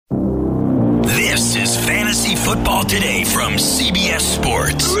is Fantasy Football Today from CBS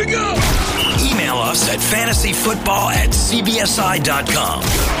Sports. Here we go. Email us at fantasyfootball@cbsi.com.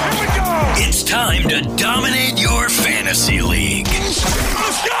 Here we go. It's time to dominate your fantasy league.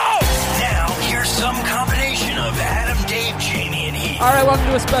 Let's go. Now, here's some combination of Adam, Dave, Jamie, and Heath. All right, welcome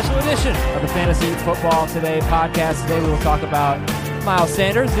to a special edition of the Fantasy Football Today podcast. Today we will talk about Miles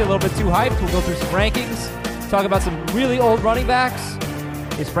Sanders. He's a little bit too hyped. We'll go through some rankings, talk about some really old running backs.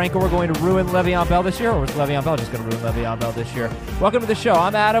 Is Frank Gore going to ruin Le'Veon Bell this year, or is Le'Veon Bell just going to ruin Le'Veon Bell this year? Welcome to the show.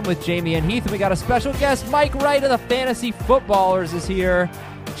 I'm Adam with Jamie and Heath, and we got a special guest. Mike Wright of the Fantasy Footballers is here.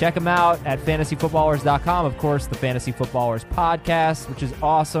 Check him out at fantasyfootballers.com. Of course, the Fantasy Footballers podcast, which is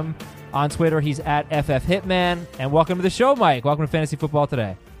awesome. On Twitter, he's at FFHitman. And welcome to the show, Mike. Welcome to Fantasy Football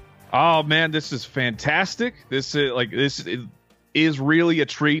Today. Oh man, this is fantastic. This is really a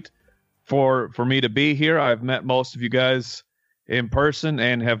treat for me to be here. I've met most of you guys in person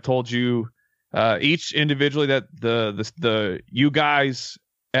and have told you each individually that the you guys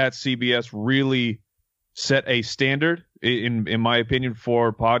at CBS really set a standard in my opinion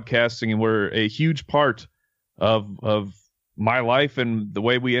for podcasting, and were a huge part of my life and the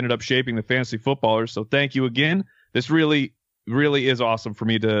way we ended up shaping the Fantasy Footballers. So thank you again. This really is awesome for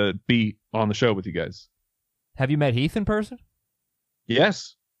me to be on the show with you guys. Have you met Heath in person?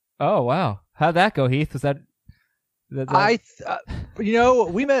 Yes. Oh, wow. How'd that go, Heath? Was that...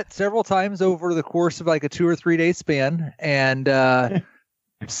 we met several times over the course of like a 2 or 3 day span, and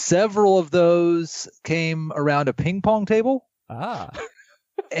several of those came around a ping pong table.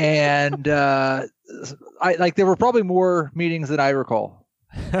 And there were probably more meetings than I recall.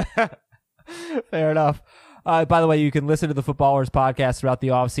 Fair enough. By the way, you can listen to the Footballers podcast throughout the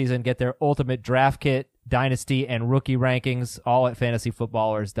offseason, get their ultimate draft kit, dynasty, and rookie rankings, all at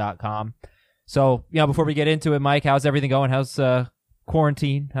fantasyfootballers.com. So, before we get into it, Mike, how's everything going? How's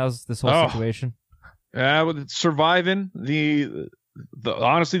quarantine? How's this whole situation? With surviving.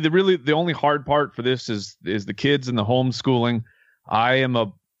 Honestly, the only hard part for this is the kids and the homeschooling. I am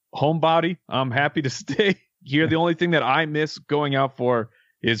a homebody. I'm happy to stay here. The only thing that I miss going out for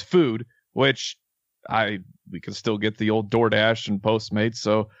is food, which we can still get the old DoorDash and Postmates.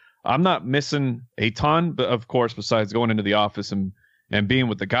 So I'm not missing a ton, but of course, besides going into the office and being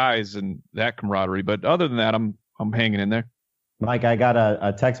with the guys and that camaraderie. But other than that, I'm hanging in there. Mike, I got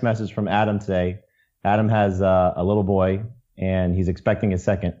a text message from Adam today. Adam has a little boy, and he's expecting a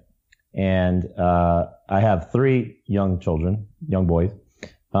second. And I have 3 young boys.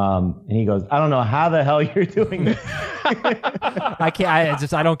 And he goes, I don't know how the hell you're doing this.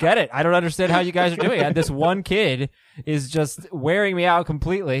 I don't get it. I don't understand how you guys are doing it. This one kid is just wearing me out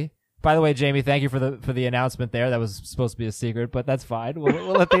completely. By the way, Jamie, thank you for the announcement there. That was supposed to be a secret, but that's fine.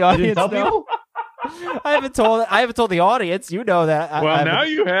 We'll let the audience know. I haven't told the audience. You know that. Now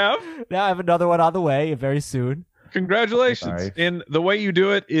you have. Now I have another one on the way very soon. Congratulations. Sorry. And the way you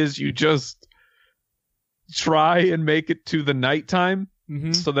do it is you just try and make it to the nighttime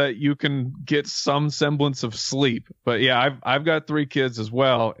so that you can get some semblance of sleep. But yeah, I've got 3 kids as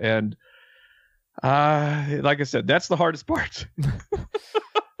well. And like I said, that's the hardest part.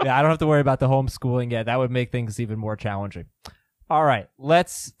 Yeah, I don't have to worry about the homeschooling yet. That would make things even more challenging. All right,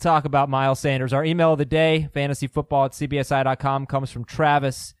 let's talk about Miles Sanders. Our email of the day, fantasyfootball@cbsi.com, comes from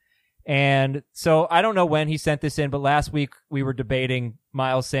Travis. And so I don't know when he sent this in, but last week we were debating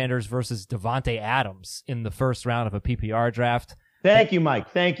Miles Sanders versus Davante Adams in the first round of a PPR draft. Thank you, Mike.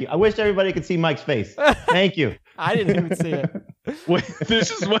 Thank you. I wish everybody could see Mike's face. Thank you. I didn't even see it. Wait,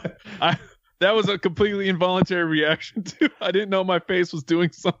 this is what that was a completely involuntary reaction to. I didn't know my face was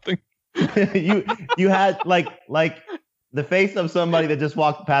doing something. you had like the face of somebody that just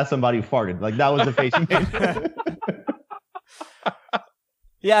walked past somebody who farted. Like that was the face you made.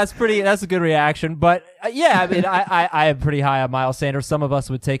 Yeah, that's a good reaction. But I mean, I am pretty high on Miles Sanders. Some of us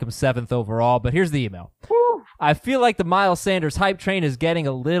would take him 7th overall, but here's the email. Woo. I feel like the Miles Sanders hype train is getting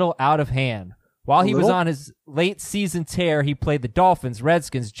a little out of hand. While he was on his late season tear, he played the Dolphins,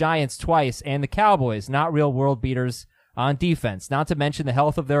 Redskins, Giants twice, and the Cowboys, not real world beaters on defense. Not to mention the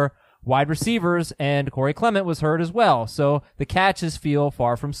health of their wide receivers, and Corey Clement was hurt as well, so the catches feel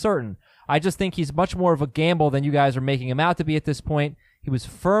far from certain. I just think he's much more of a gamble than you guys are making him out to be at this point. He was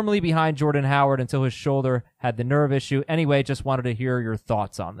firmly behind Jordan Howard until his shoulder had the nerve issue. Anyway, just wanted to hear your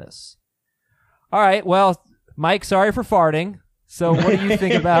thoughts on this. All right, well, Mike, sorry for farting. So what do you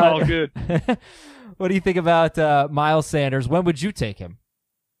think about all good. What do you think about Miles Sanders? When would you take him?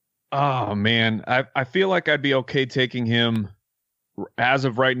 Oh man, I feel like I'd be okay taking him as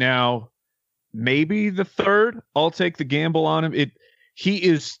of right now. Maybe the 3rd. I'll take the gamble on him. He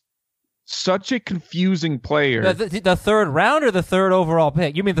is such a confusing player. The third round or the third overall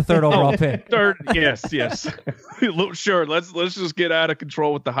pick? You mean the third overall pick? Third, yes. Sure, let's just get out of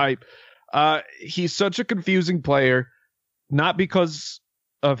control with the hype. He's such a confusing player, not because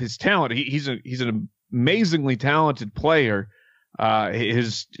of his talent. He's an amazingly talented player.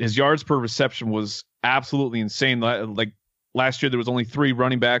 His yards per reception was absolutely insane. Like last year, there was only 3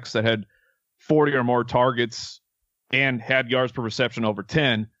 running backs that had 40 or more targets and had yards per reception over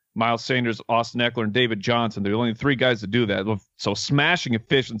 10. Miles Sanders, Austin Eckler, and David Johnson. There are only 3 guys that do that. So smashing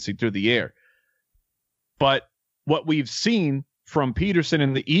efficiency through the air. But what we've seen from Peterson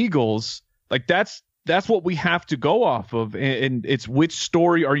and the Eagles, like that's what we have to go off of. And it's which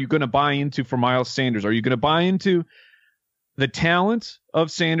story are you going to buy into for Miles Sanders? Are you going to buy into the talent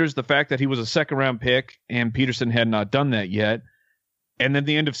of Sanders, the fact that he was a second-round pick and Peterson had not done that yet? And then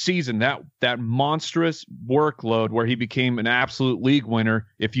the end of season, that monstrous workload where he became an absolute league winner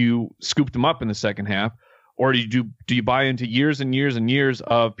if you scooped him up in the second half, or do you buy into years and years and years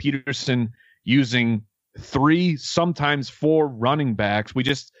of Peterson using 3, sometimes 4 running backs?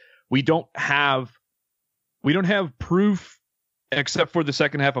 We don't have proof except for the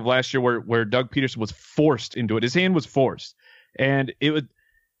second half of last year where Doug Peterson was forced into it. His hand was forced, and it would.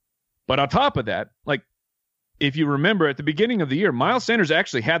 But on top of that, like, if you remember at the beginning of the year, Miles Sanders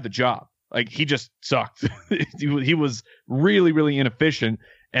actually had the job. Like, he just sucked. He was really, really inefficient.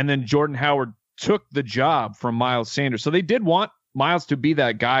 And then Jordan Howard took the job from Miles Sanders. So they did want Miles to be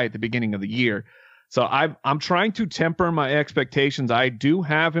that guy at the beginning of the year. So I'm trying to temper my expectations. I do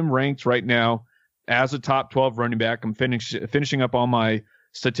have him ranked right now as a top 12 running back. I'm finishing up all my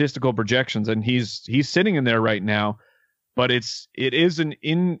statistical projections, and he's sitting in there right now. But it is an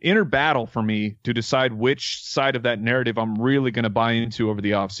inner battle for me to decide which side of that narrative I'm really going to buy into over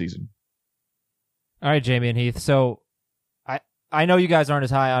the offseason. All right, Jamie and Heath. So I know you guys aren't as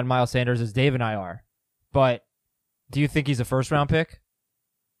high on Miles Sanders as Dave and I are, but do you think he's a first-round pick?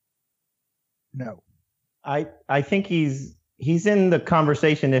 No. I think he's in the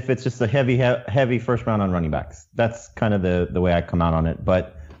conversation if it's just a heavy first round on running backs. That's kind of the way I come out on it.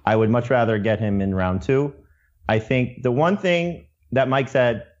 But I would much rather get him in round 2. I think the one thing that Mike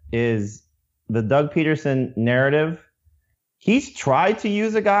said is the Doug Peterson narrative. He's tried to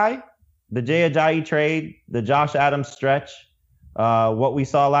use a guy, the Jay Ajayi trade, the Josh Adams stretch, what we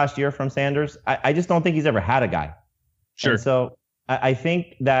saw last year from Sanders. I just don't think he's ever had a guy. Sure. And so I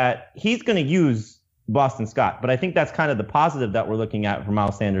think that he's going to use Boston Scott, but I think that's kind of the positive that we're looking at for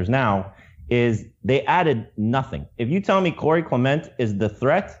Miles Sanders now is they added nothing. If you tell me Corey Clement is the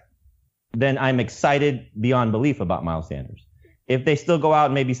threat, then I'm excited beyond belief about Miles Sanders. If they still go out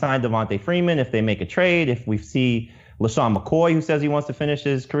and maybe sign Devontae Freeman, if they make a trade, if we see LaShawn McCoy, who says he wants to finish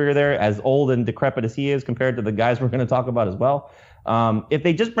his career there, as old and decrepit as he is compared to the guys we're going to talk about as well. If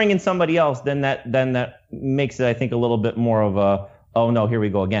they just bring in somebody else, then that makes it, I think, a little bit more of a, oh no, here we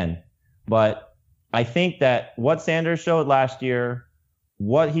go again. But I think that what Sanders showed last year,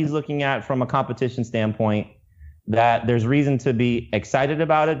 what he's looking at from a competition standpoint, that there's reason to be excited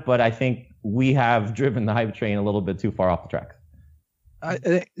about it, but I think we have driven the hype train a little bit too far off the tracks.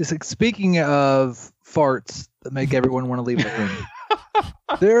 It's like, speaking of farts that make everyone want to leave the room,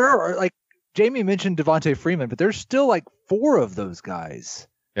 there are, like, Jamie mentioned Devontae Freeman, but there's still like 4 of those guys.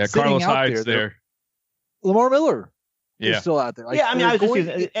 Yeah, Carlos Hyde's there. Lamar Miller is Yeah. still out there. Like, Yeah, I mean, I was just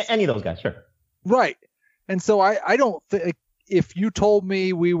using any of those guys, sure. Right. And so I don't think, if you told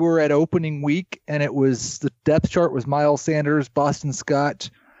me we were at opening week and it was, the depth chart was Miles Sanders, Boston Scott,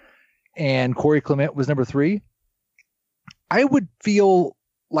 and Corey Clement was number 3, I would feel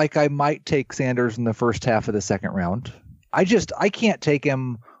like I might take Sanders in the first half of the second round. I can't take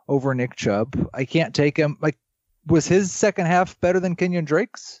him over Nick Chubb. I can't take him. Like, was his second half better than Kenyon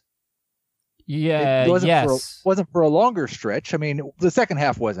Drake's? Yeah, wasn't for a longer stretch. I mean, the second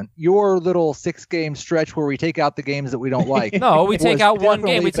half wasn't. Your little 6-game stretch where we take out the games that we don't like. No, we take out one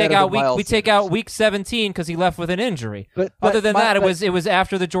game. We take out week week 17 because he left with an injury. But other than that, it was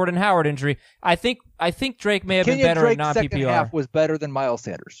after the Jordan Howard injury. I think Drake may have been better in non-PPR. Second half was better than Miles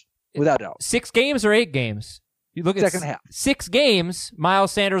Sanders, without doubt. 6 games or 8 games? You look at second half. 6 games.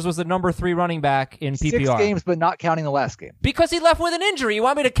 Miles Sanders was the number 3 running back in PPR. 6 games, but not counting the last game. Because he left with an injury. You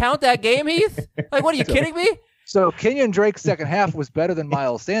want me to count that game, Heath? Like, what are you kidding me? So Kenyon Drake's second half was better than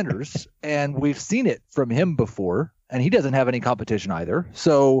Miles Sanders, and we've seen it from him before, and he doesn't have any competition either.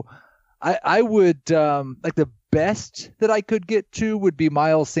 So I would like, the best that I could get to would be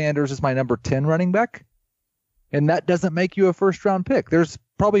Miles Sanders as my number 10 running back, and that doesn't make you a first-round pick. There's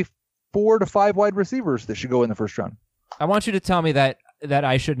probably 4 to 5 wide receivers that should go in the first round. I want you to tell me that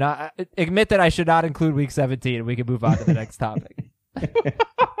I should not admit that I should not include week 17, and we can move on to the next topic.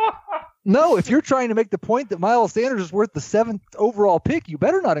 No, if you're trying to make the point that Miles Sanders is worth the 7th overall pick, you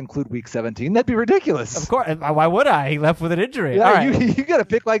better not include Week 17. That'd be ridiculous. Of course. Why would I? He left with an injury. Yeah, All right. you got to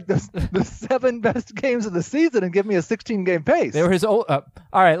pick like the 7 best games of the season and give me a 16-game pace. They were his old. All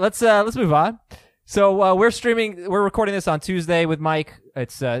right, let's move on. So we're recording this on Tuesday with Mike.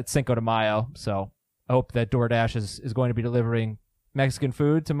 It's Cinco de Mayo, so I hope that DoorDash is going to be delivering Mexican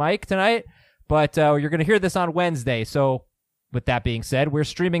food to Mike tonight. But you're going to hear this on Wednesday. So with that being said, we're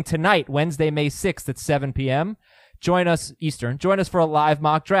streaming tonight, Wednesday, May 6th at 7 p.m. Join us Eastern. Join us for a live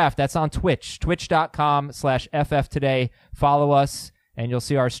mock draft. That's on Twitch, twitch.com/FFtoday. Follow us, and you'll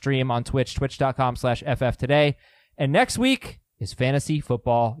see our stream on Twitch, twitch.com/FFtoday. And next week is Fantasy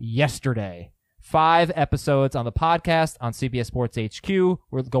Football Yesterday. 5 episodes on the podcast on CBS Sports HQ.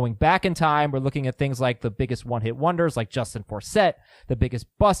 We're going back in time. We're looking at things like the biggest one-hit wonders like Justin Forsett, the biggest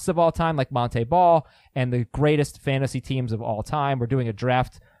busts of all time like Monte Ball, and the greatest fantasy teams of all time. We're doing a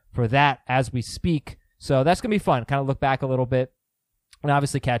draft for that as we speak. So that's going to be fun. Kind of look back a little bit and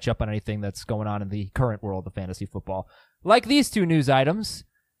obviously catch up on anything that's going on in the current world of fantasy football. Like these 2 news items,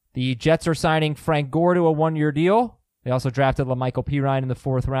 the Jets are signing Frank Gore to a 1-year deal. They also drafted LaMichael Pirine in the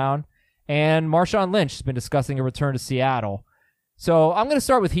 4th round. And Marshawn Lynch has been discussing a return to Seattle. So I'm going to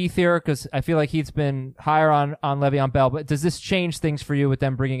start with Heath here because I feel like Heath's been higher on Le'Veon Bell. But does this change things for you with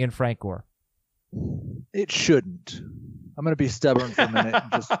them bringing in Frank Gore? It shouldn't. I'm going to be stubborn for a minute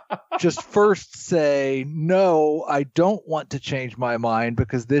and just first say, no, I don't want to change my mind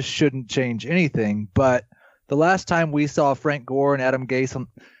because this shouldn't change anything. But the last time we saw Frank Gore and Adam Gase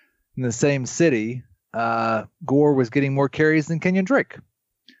in the same city, Gore was getting more carries than Kenyon Drake.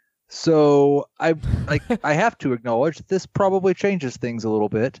 So I have to acknowledge that this probably changes things a little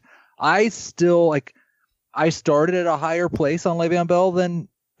bit. I started at a higher place on Le'Veon Bell than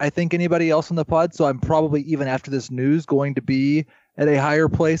I think anybody else on the pod. So I'm probably, even after this news, going to be at a higher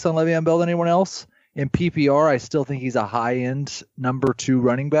place on Le'Veon Bell than anyone else. In PPR, I still think he's a high-end number 2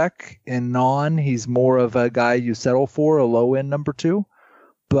 running back. In non, he's more of a guy you settle for, a low-end number 2.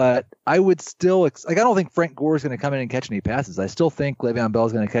 But I would still I don't think Frank Gore is going to come in and catch any passes. I still think Le'Veon Bell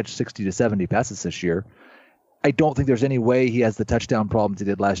is going to catch 60 to 70 passes this year. I don't think there's any way he has the touchdown problems he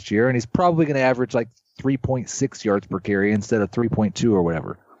did last year, and he's probably going to average like 3.6 yards per carry instead of 3.2 or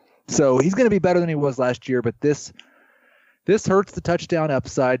whatever. So he's going to be better than he was last year, but this hurts the touchdown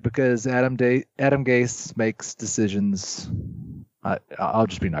upside because Adam Gase makes decisions. I'll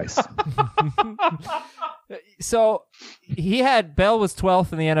just be nice. So Bell was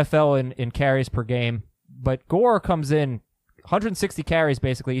 12th in the NFL in carries per game, but Gore comes in 160 carries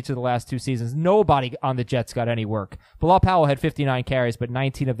basically each of the last 2 seasons. Nobody on the Jets got any work. Bilal Powell had 59 carries, but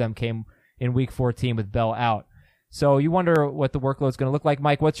 19 of them came in Week 14 with Bell out. So you wonder what the workload is going to look like.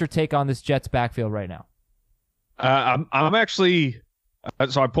 Mike, what's your take on this Jets backfield right now? I'm actually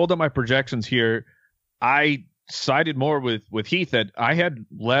so I pulled up my projections here. I sided more with Heath that I had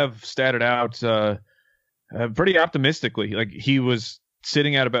Lev statted out pretty optimistically. Like he was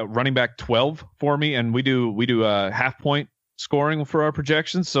sitting at about running back 12 for me, and we do half point scoring for our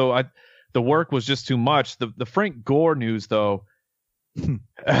projections. So the work was just too much. The Frank Gore news though,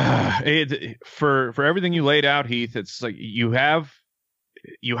 for everything you laid out, Heath, it's like you have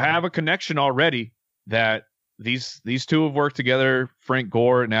a connection already that these 2 have worked together, Frank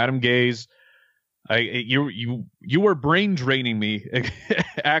Gore and Adam Gase. You were brain draining me,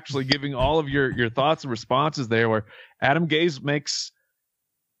 actually giving all of your thoughts and responses there. Where Adam Gase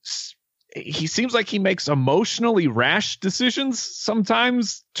seems like he makes emotionally rash decisions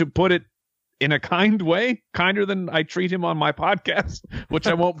sometimes, to put it in a kind way, kinder than I treat him on my podcast, which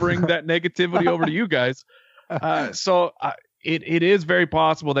I won't bring that negativity over to you guys. So it is very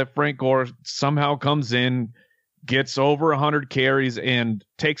possible that Frank Gore somehow comes in, gets over 100 carries, and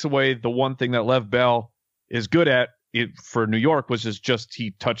takes away the one thing that Lev Bell is good at for New York, which is just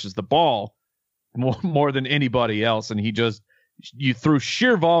he touches the ball more than anybody else. And you through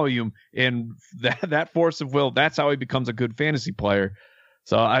sheer volume and that force of will, that's how he becomes a good fantasy player.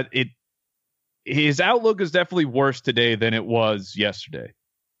 So his outlook is definitely worse today than it was yesterday.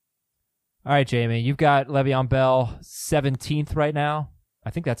 All right, Jamie, you've got Le'Veon Bell 17th right now.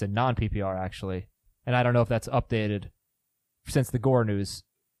 I think that's a non-PPR actually. And I don't know if that's updated since the Gore news.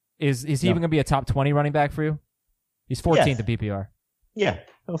 Is he even going to be a top 20 running back for you? He's 14th in PPR. Yeah,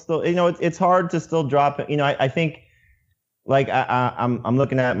 he'll still. It's hard to still drop it. I think, like I'm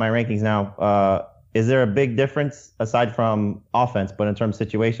looking at my rankings now. Is there a big difference aside from offense, but in terms of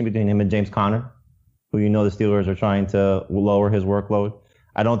situation between him and James Conner, who the Steelers are trying to lower his workload?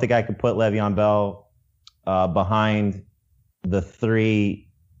 I don't think I could put Le'Veon Bell behind the 3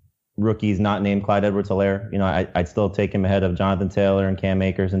 rookies not named Clyde Edwards-Helaire. I'd still take him ahead of Jonathan Taylor and Cam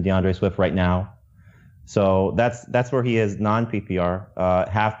Akers and DeAndre Swift right now. So that's where he is non-PPR.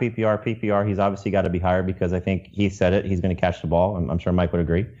 Half PPR, PPR, he's obviously got to be higher because I think he said it. He's going to catch the ball. I'm sure Mike would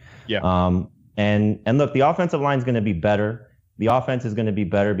agree. Yeah. And look, the offensive line is going to be better. The offense is going to be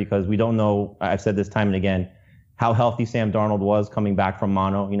better because we don't know, I've said this time and again, how healthy Sam Darnold was coming back from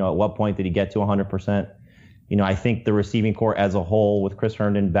mono. At what point did he get to 100%? I think the receiving core as a whole with Chris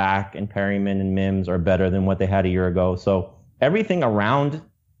Herndon back and Perryman and Mims are better than what they had a year ago. So everything around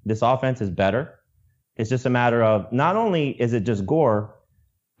this offense is better. It's just a matter of not only is it just Gore,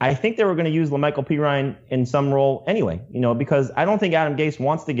 I think they were going to use LaMichael Pirine in some role anyway, because I don't think Adam Gase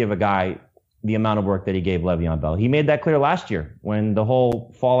wants to give a guy the amount of work that he gave Le'Veon Bell. He made that clear last year when the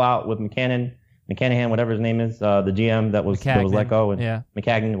whole fallout with McCanahan, whatever his name is, the GM that was let go, and yeah.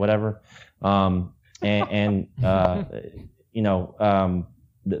 McCagnon, whatever.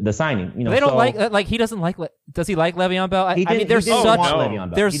 The signing. They don't like he doesn't like. Does he like Le'Veon Bell?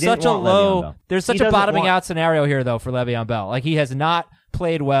 There's such a bottoming out scenario here though for Le'Veon Bell. Like he has not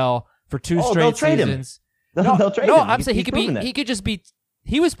played well for two straight seasons. They'll trade him. I'm saying he could just be.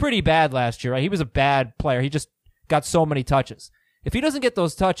 He was pretty bad last year, right? He was a bad player. He just got so many touches. If he doesn't get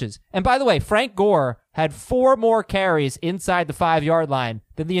those touches, and by the way, Frank Gore had 4 more carries inside the 5-yard line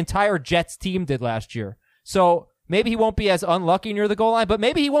than the entire Jets team did last year. So maybe he won't be as unlucky near the goal line, but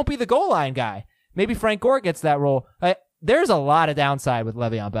maybe he won't be the goal line guy. Maybe Frank Gore gets that role. There's a lot of downside with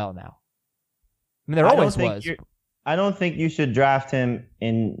Le'Veon Bell now. I mean, there always was. I don't think you should draft him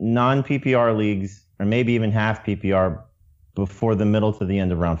in non-PPR leagues or maybe even half PPR before the middle to the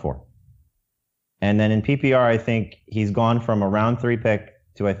end of round 4. And then in PPR, I think he's gone from a round 3 pick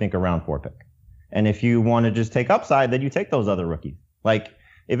to, I think, a round 4 pick. And if you want to just take upside, then you take those other rookies. Like,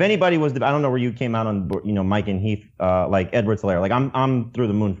 if anybody was, I don't know where you came out on, Mike and Heath, like Edwards-Helaire. Like, I'm through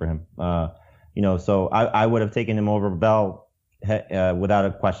the moon for him. So I would have taken him over Bell without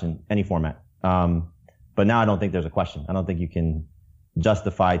a question, any format. But now I don't think there's a question. I don't think you can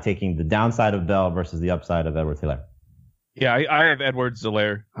justify taking the downside of Bell versus the upside of Edwards-Helaire. Yeah, I have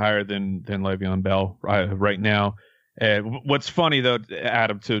Edwards-Helaire higher than Le'Veon Bell right now. What's funny, though,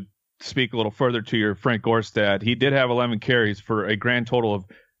 Adam, to speak a little further to your Frank Gore stat, he did have 11 carries for a grand total of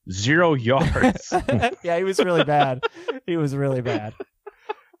 0 yards. Yeah, he was really bad. He was really bad.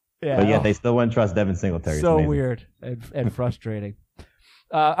 Yeah, but yet they still wouldn't trust Devin Singletary. So weird and frustrating.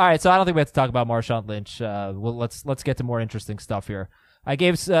 All right, so I don't think we have to talk about Marshawn Lynch. Let's get to more interesting stuff here. I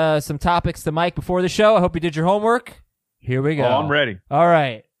gave some topics to Mike before the show. I hope you did your homework. Here we go. Oh, I'm ready. All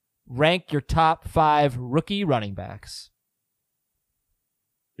right. Rank your top 5 rookie running backs.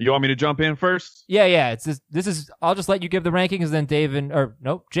 You want me to jump in first? Yeah. This is. I'll just let you give the rankings, and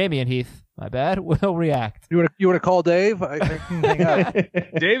then Jamie and Heath. My bad. Will react. You want to call Dave? I can hang up.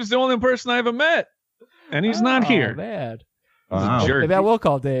 Dave's the only person I haven't met, and he's not here. Man. He's a jerk. Maybe I will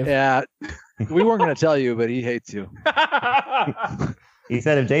call Dave. Yeah, we weren't going to tell you, but he hates you. He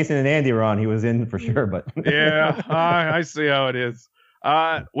said if Jason and Andy were on, he was in for sure. But yeah, I see how it is.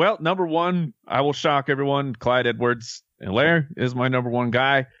 Well, number 1, I will shock everyone. Clyde Edwards-Helaire is my number 1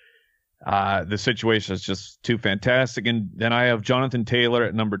 guy. The situation is just too fantastic. And then I have Jonathan Taylor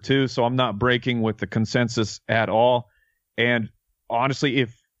at number 2, so I'm not breaking with the consensus at all. And honestly,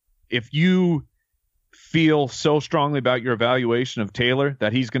 if you feel so strongly about your evaluation of Taylor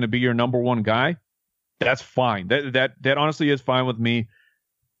that he's going to be your number 1 guy, that's fine. That honestly is fine with me,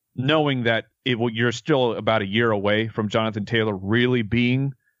 knowing that you're still about a year away from Jonathan Taylor really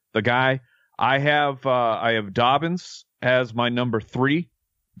being the guy. I have Dobbins as my number 3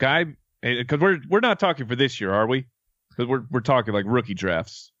 guy, because we're not talking for this year, are we? Because we're talking like rookie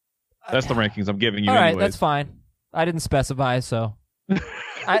drafts. That's the rankings I'm giving you. All right, anyways. that's fine. I didn't specify, so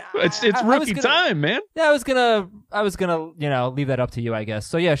it's rookie time, man. Yeah, I was gonna leave that up to you, I guess.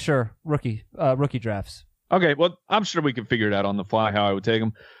 So yeah, sure, rookie drafts. Okay, well, I'm sure we can figure it out on the fly how I would take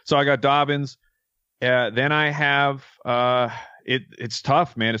them. So I got Dobbins. Then I have it's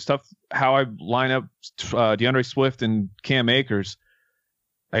tough, man. It's tough how I line up DeAndre Swift and Cam Akers.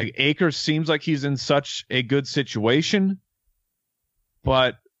 Like, Akers seems like he's in such a good situation,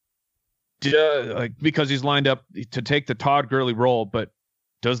 but because he's lined up to take the Todd Gurley role. But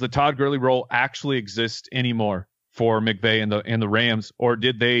does the Todd Gurley role actually exist anymore for McVay and the Rams, or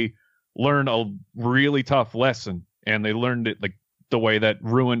did they learn a really tough lesson and they learned it like the way that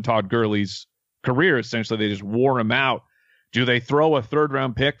ruined Todd Gurley's career? Essentially, they just wore him out. Do they throw a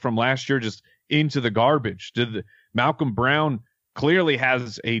 3rd-round pick from last year just into the garbage? Malcolm Brown clearly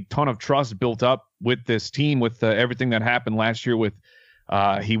has a ton of trust built up with this team with everything that happened last year with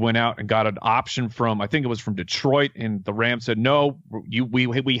He went out and got an option from, I think it was from Detroit, and the Rams said, no,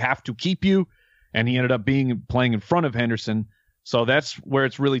 we have to keep you. And he ended up playing in front of Henderson. So that's where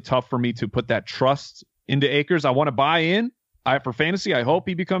it's really tough for me to put that trust into Akers. I want to buy in. For fantasy, I hope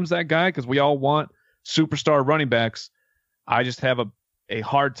he becomes that guy because we all want superstar running backs. I just have a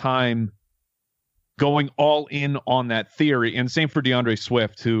hard time going all in on that theory. And same for DeAndre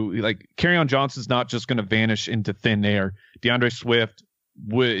Swift, who, like, Kerryon Johnson's not just going to vanish into thin air. DeAndre Swift,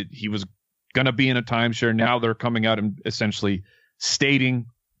 he was going to be in a timeshare. Now they're coming out and essentially stating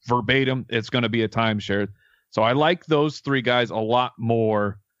verbatim it's going to be a timeshare. So I like those three guys a lot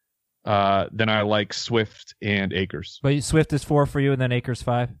more than I like Swift and Akers. But Swift is 4 for you, and then Akers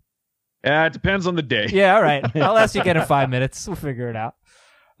 5? It depends on the day. Yeah, all right. I'll ask you again in 5 minutes. We'll figure it out.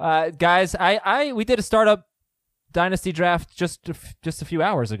 Guys, we did a startup dynasty draft just a few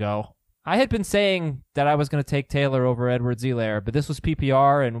hours ago. I had been saying that I was going to take Taylor over Edwards-Helaire, but this was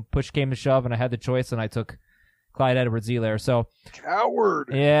PPR, and push came to shove, and I had the choice, and I took Clyde Edwards-Helaire. So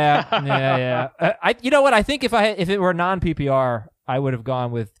Coward. Yeah. You know what? I think if it were non-PPR, I would have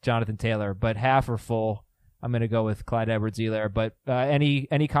gone with Jonathan Taylor, but half or full, I'm going to go with Clyde Edwards-Helaire. But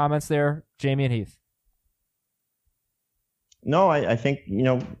any comments there, Jamie and Heath? No, I think,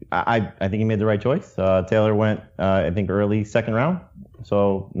 I think he made the right choice. Taylor went, I think, early second round,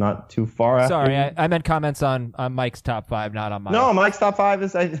 so not too far after. Sorry, I meant comments on Mike's top 5, not on mine. No, Mike's top 5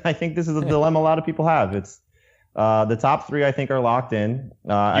 is, I think this is a dilemma a lot of people have. It's the top 3, I think, are locked in. You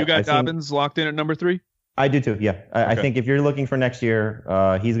got Dobbins locked in at number 3? I do too, yeah. I think if you're looking for next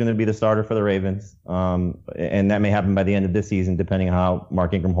year, he's going to be the starter for the Ravens, and that may happen by the end of this season, depending on how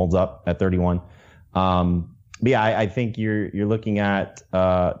Mark Ingram holds up at 31. But yeah, I think you're looking at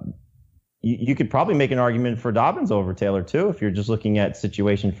you could probably make an argument for Dobbins over Taylor too if you're just looking at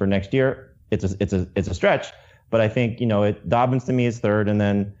situation for next year. It's a stretch, but I think Dobbins to me is 3rd, and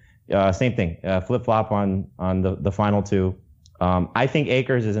then same thing, flip flop on the final 2. I think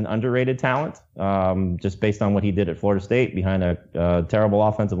Akers is an underrated talent, just based on what he did at Florida State behind a terrible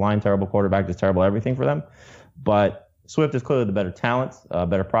offensive line, terrible quarterback, just terrible everything for them. But Swift is clearly the better talent,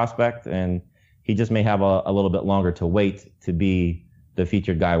 better prospect, and he just may have a little bit longer to wait to be the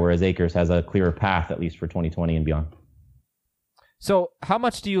featured guy, whereas Akers has a clearer path, at least for 2020 and beyond. So how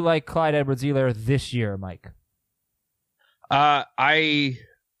much do you like Clyde Edwards-Helaire this year, Mike? I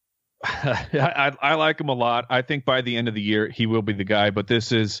like him a lot. I think by the end of the year, he will be the guy, but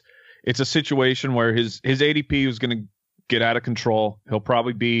it's a situation where his ADP is going to get out of control. He'll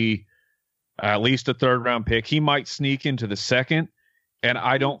probably be at least a 3rd round pick. He might sneak into the 2nd, and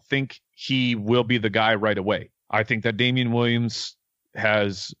I don't think he will be the guy right away. I think that Damian Williams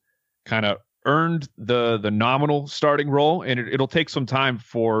has kind of earned the nominal starting role, and it'll take some time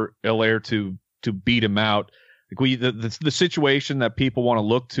for Helaire to beat him out. Like the situation that people want to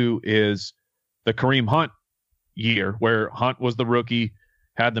look to is the Kareem Hunt year, where Hunt was the rookie,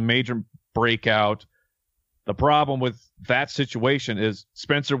 had the major breakout. The problem with that situation is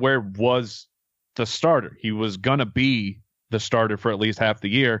Spencer Ware was the starter. He was going to be the starter for at least half the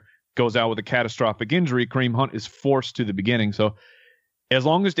year, goes out with a catastrophic injury. Kareem Hunt is forced to the beginning. So as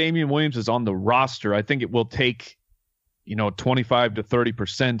long as Damian Williams is on the roster, I think it will take 25 to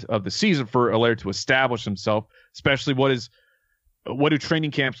 30% of the season for Helaire to establish himself, especially what do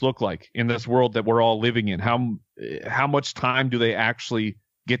training camps look like in this world that we're all living in? How much time do they actually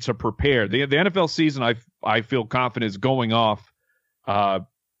get to prepare? The NFL season, I feel confident, is going off,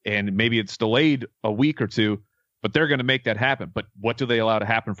 and maybe it's delayed a week or two, but they're going to make that happen. But what do they allow to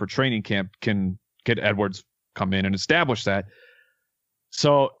happen for training camp? Can Edwards come in and establish that?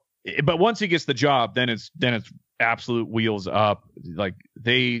 So, but once he gets the job, then it's absolute wheels up. Like,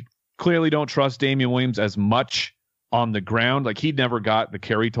 they clearly don't trust Damian Williams as much on the ground. Like, he never got the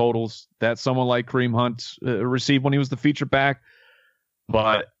carry totals that someone like Kareem Hunt received when he was the feature back.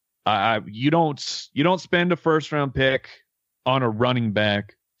 But you don't spend a 1st round pick on a running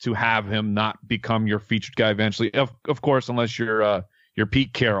back to have him not become your featured guy eventually. Of course, unless you're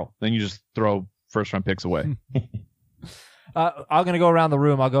Pete Carroll, then you just throw 1st round picks away. I'm going to go around the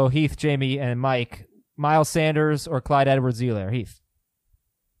room. I'll go Heath, Jamie, and Mike. Miles Sanders or Clyde Edwards-Helaire? Heath.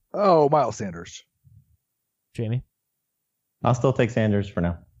 Oh, Miles Sanders. Jamie. I'll still take Sanders for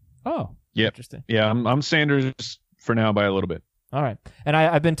now. Oh, yeah, interesting. Yeah, I'm Sanders for now by a little bit. All right, and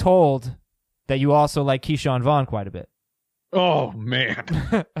I've been told that you also like Keyshawn Vaughn quite a bit. Oh man,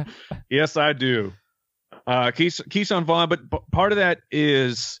 yes I do. Keyshawn Vaughn, but part of that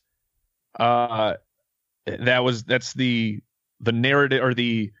is that's the narrative or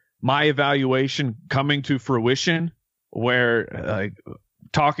my evaluation coming to fruition, where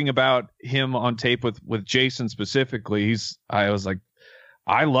talking about him on tape with Jason specifically, I was like,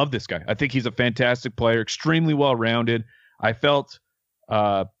 I love this guy. I think he's a fantastic player, extremely well-rounded. I felt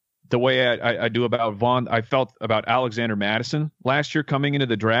the way I do about Vaughn, I felt about Alexander Mattison last year coming into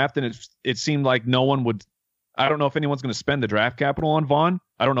the draft, and it seemed like no one would. I don't know if anyone's going to spend the draft capital on Vaughn.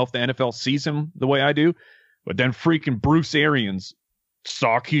 I don't know if the NFL sees him the way I do, but then freaking Bruce Arians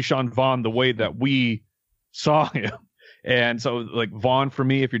saw Keyshawn Vaughn the way that we saw him. And so, like, Vaughn, for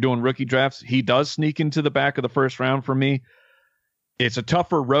me, if you're doing rookie drafts, he does sneak into the back of the first round for me. It's a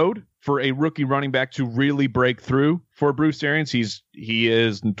tougher road for a rookie running back to really break through for Bruce Arians. He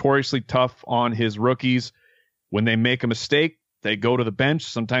is notoriously tough on his rookies. When they make a mistake, they go to the bench.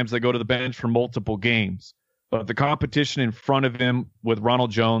 Sometimes they go to the bench for multiple games. But the competition in front of him with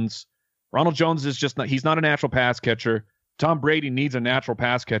Ronald Jones is just not, he's not a natural pass catcher. Tom Brady needs a natural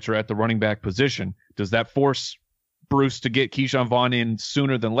pass catcher at the running back position. Does that force Bruce to get Keyshawn Vaughn in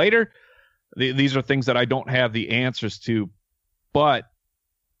sooner than later? These are things that I don't have the answers to. But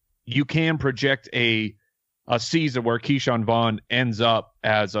you can project a season where Keyshawn Vaughn ends up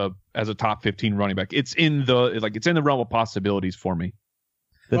as a top 15 running back. It's in the realm of possibilities for me.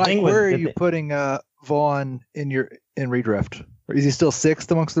 Where are you putting Vaughn in redraft? Is he still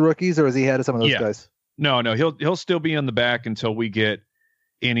sixth amongst the rookies, or is he ahead of some of those guys? No, he'll still be in the back until we get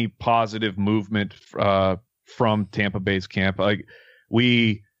any positive movement from Tampa Bay's camp.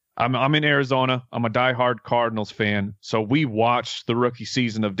 I'm in Arizona. I'm a diehard Cardinals fan. So we watched the rookie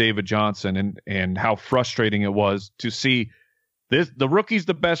season of David Johnson and how frustrating it was to see this. The rookie's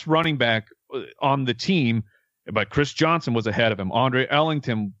the best running back on the team, but Chris Johnson was ahead of him. Andre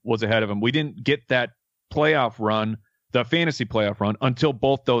Ellington was ahead of him. We didn't get that playoff run, the fantasy playoff run, until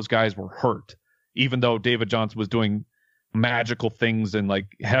both those guys were hurt, even though David Johnson was doing magical things and like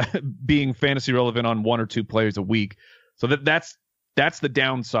being fantasy relevant on one or two players a week. So that's the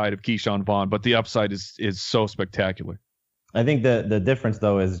downside of Keyshawn Vaughn, but the upside is so spectacular. I think the difference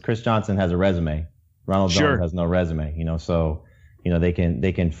though is Chris Johnson has a resume. Ronald Jones has no resume, so they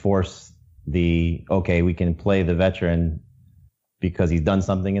can force we can play the veteran because he's done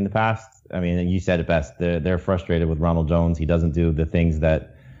something in the past. I mean, you said it best. They're frustrated with Ronald Jones. He doesn't do the things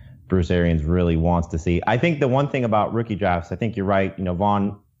that Bruce Arians really wants to see. I think the one thing about rookie drafts, I think you're right.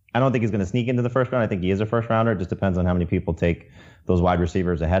 Vaughn, I don't think he's going to sneak into the first round. I think he is a first rounder. It just depends on how many people take those wide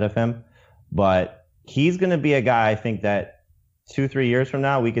receivers ahead of him. But he's going to be a guy, I think, that 2-3 years from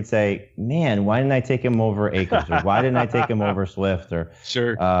now, we could say, man, why didn't I take him over Akers? Or why didn't I take him over Swift? Or,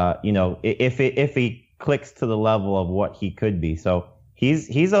 sure. If he clicks to the level of what he could be. So he's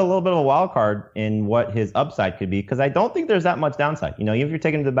a little bit of a wild card in what his upside could be, because I don't think there's that much downside. Even if you're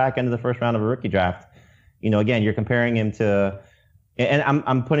taking him to the back end of the first round of a rookie draft, again, you're comparing him to, and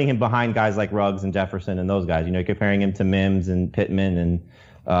I'm putting him behind guys like Ruggs and Jefferson and those guys. You're comparing him to Mims and Pittman and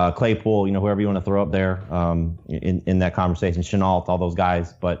Claypool, whoever you want to throw up there in that conversation, Chenault, all those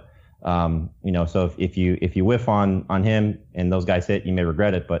guys. But so if you whiff on him and those guys hit, you may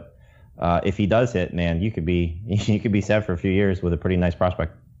regret it. But if he does hit, man, you could be set for a few years with a pretty nice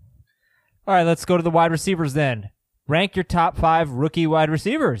prospect. All right, let's go to the wide receivers then. Rank your top 5 rookie wide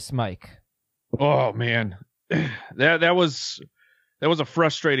receivers, Mike. Oh man, that was a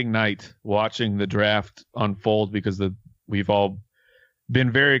frustrating night watching the draft unfold, because we've all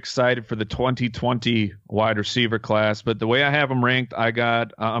been very excited for the 2020 wide receiver class. But the way I have them ranked,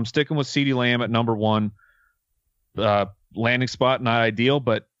 I'm sticking with CeeDee Lamb at number 1. Landing spot not ideal,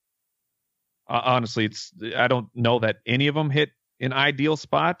 but honestly, I don't know that any of them hit an ideal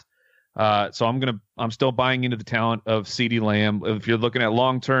spot. So I'm still buying into the talent of CeeDee Lamb. If you're looking at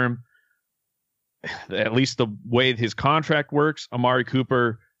long term, at least the way his contract works, Amari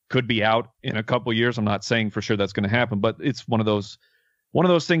Cooper could be out in a couple years. I'm not saying for sure that's going to happen, but it's one of those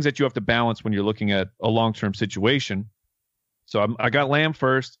things that you have to balance when you're looking at a long-term situation. So I got Lamb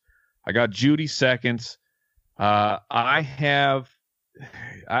first. I got Judy second. I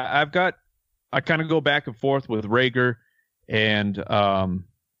kind of go back and forth with Rager and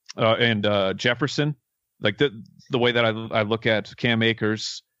Jefferson. Like the way that I look at Cam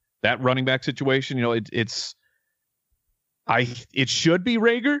Akers, that running back situation, it should be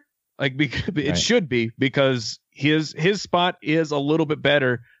Rager. It should be, because his spot is a little bit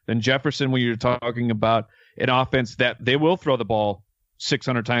better than Jefferson when you're talking about an offense that they will throw the ball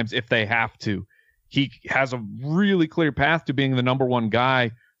 600 times if they have to. He has a really clear path to being the number 1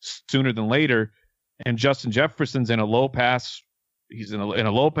 guy sooner than later. And Justin Jefferson's in a low pass. He's in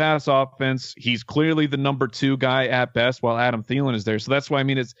a low pass offense. He's clearly the number 2 guy at best, while Adam Thielen is there. So that's why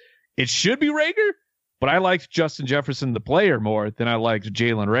it should be Rager, but I liked Justin Jefferson, the player, more than I liked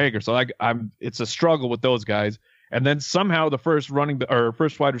Jalen Rager. So it's a struggle with those guys. And then somehow the first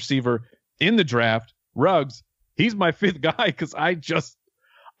wide receiver in the draft, Ruggs, he's my 5th guy, because I just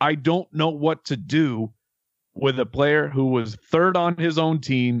I don't know what to do with a player who was third on his own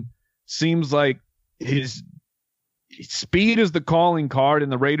team. Seems like his speed is the calling card,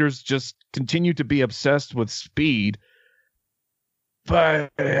 and the Raiders just continue to be obsessed with speed. But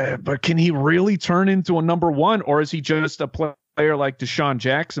can he really turn into a number one, or is he just a player like Deshaun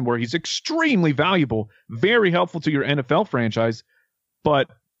Jackson, where he's extremely valuable, very helpful to your NFL franchise, but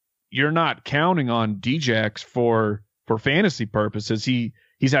you're not counting on Djax for fantasy purposes?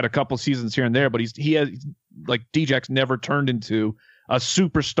 He's had a couple seasons here and there, but he has, like, Djax never turned into a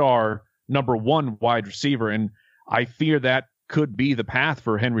superstar number one wide receiver, and I fear that could be the path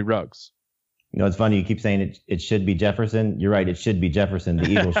for Henry Ruggs. You know, it's funny. You keep saying it should be Jefferson. You're right. It should be Jefferson. The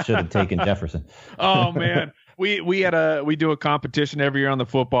Eagles should have taken Jefferson. Oh man, we do a competition every year on the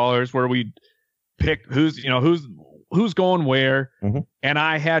Footballers where we pick who's going where, and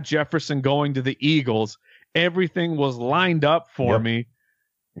I had Jefferson going to the Eagles. Everything was lined up for me,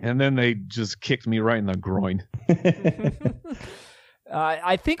 and then they just kicked me right in the groin.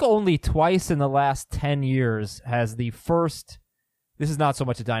 I think only twice in the last 10 years has the first, this is not so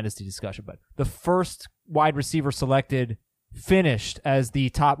much a dynasty discussion, but the first wide receiver selected finished as the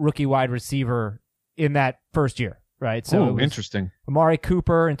top rookie wide receiver in that first year, right? So interesting. Amari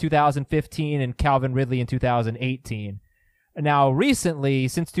Cooper in 2015 and Calvin Ridley in 2018. Now, recently,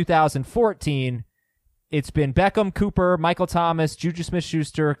 since 2014, it's been Beckham, Cooper, Michael Thomas, Juju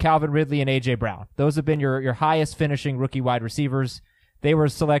Smith-Schuster, Calvin Ridley, and A.J. Brown. Those have been your highest finishing rookie wide receivers. They were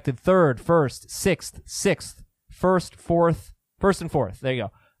selected third, first, sixth, first, fourth, first and fourth. There you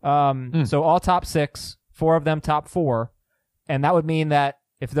go. So all top six, four of them top four. And that would mean that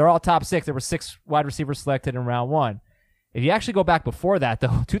if they're all top six, there were 6 wide receivers selected in round one. If you actually go back before that,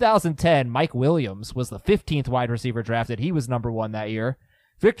 though, 2010, Mike Williams was the 15th wide receiver drafted. He was number one that year.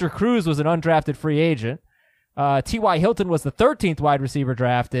 Victor Cruz was an undrafted free agent. T.Y. Hilton was the 13th wide receiver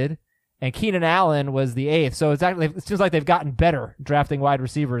drafted. And Keenan Allen was the 8th. So it seems like they've gotten better drafting wide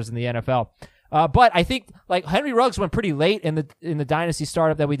receivers in the NFL. But I think, like, Henry Ruggs went pretty late in the dynasty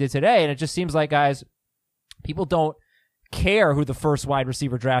startup that we did today, and it just seems like, guys, people don't care who the first wide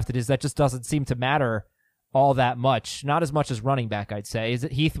receiver drafted is. That just doesn't seem to matter all that much. Not as much as running back, I'd say. Is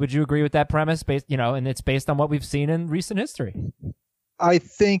it, Heath? Would you agree with that premise? And it's based on what we've seen in recent history. I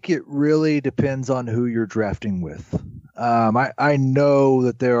think it really depends on who you're drafting with. I know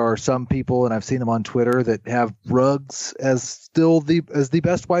that there are some people, and I've seen them on Twitter, that have Ruggs as still the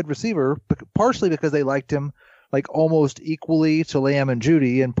best wide receiver, partially because they liked him like almost equally to Lamb and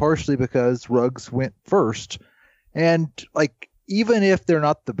Jeudy, and partially because Ruggs went first. And like, even if they're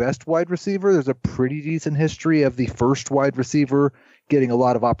not the best wide receiver, there's a pretty decent history of the first wide receiver getting a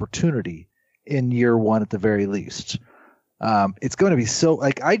lot of opportunity in year one at the very least. It's going to be so,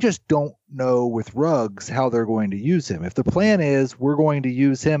 like, I just don't know with Ruggs how they're going to use him. If the plan is we're going to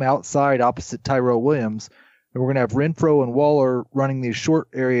use him outside opposite Tyrell Williams, and we're going to have Renfrow and Waller running these short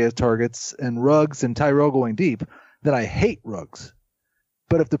area targets and Ruggs and Tyrell going deep, then I hate Ruggs.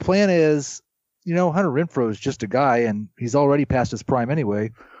 But if the plan is, Hunter Renfrow is just a guy and he's already past his prime anyway,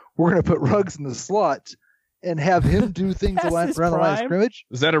 we're going to put Ruggs in the slot and have him do things around the line of scrimmage.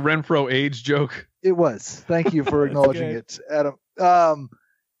 Is that a Renfrow age joke? It was. Thank you for acknowledging it, Adam.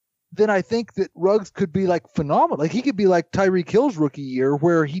 Then I think that Ruggs could be like phenomenal. Like, he could be like Tyreek Hill's rookie year,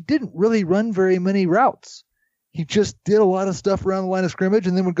 where he didn't really run very many routes. He just did a lot of stuff around the line of scrimmage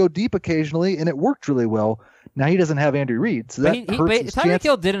and then would go deep occasionally, and it worked really well. Now he doesn't have Andy Reid, so that hurts his chance. Tyreek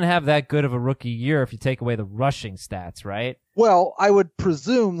Hill didn't have that good of a rookie year if you take away the rushing stats, right? Well, I would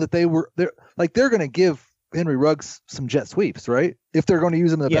presume that they're going to give Henry Ruggs some jet sweeps, right? If they're going to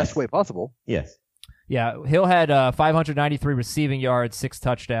use him in the best way possible. Yes. Yeah, Hill had 593 receiving yards, 6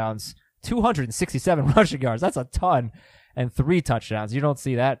 touchdowns, 267 rushing yards. That's a ton, and 3 touchdowns. You don't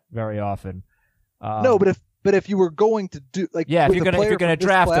see that very often. No, but if you were going to do if you're going to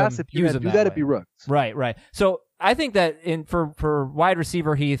draft him, if use him. Do that, it'd be Ruggs. Right. So I think that for wide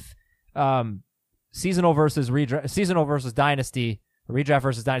receiver, Heath, seasonal versus dynasty, redraft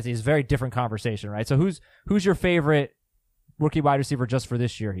versus dynasty is a very different conversation, right? So who's your favorite rookie wide receiver just for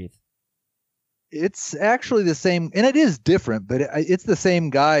this year, Heath? It's actually the same, and it is different, but it's the same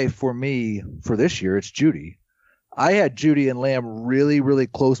guy for me for this year. It's Jeudy. I had Jeudy and Lamb really, really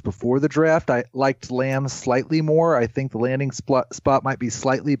close before the draft. I liked Lamb slightly more. I think the landing spot might be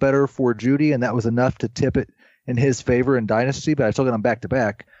slightly better for Jeudy, and that was enough to tip it in his favor in Dynasty, but I still got him back to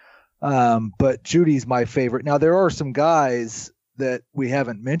back. But Judy's my favorite. Now, there are some guys that we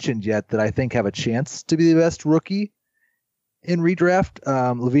haven't mentioned yet that I think have a chance to be the best rookie in redraft.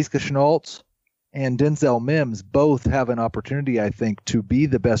 Laviska Shenault and Denzel Mims both have an opportunity, I think, to be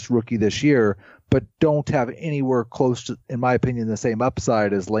the best rookie this year, but don't have anywhere close to, in my opinion, the same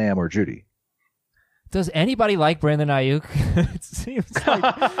upside as Lamb or Judy. Does anybody like Brandon Ayuk? It seems like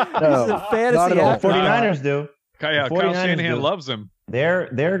No, he's a fantasy not at all. actor. 49ers do. Kyle 49ers Shanahan do. loves him.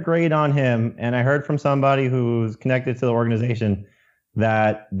 They're great on him, and I heard from somebody who's connected to the organization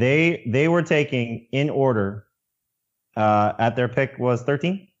that they were taking in order at their pick was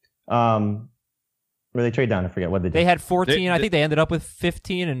 13. Where they trade down, I forget what they did. They had 14. They- I think they ended up with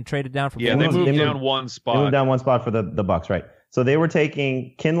 15 and traded down from Yeah, 14. they moved They moved- down one They spot. moved down one spot for the Bucks, right? So they were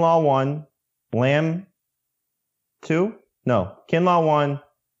taking Kinlaw 1, Lamb 2. No, Kinlaw 1,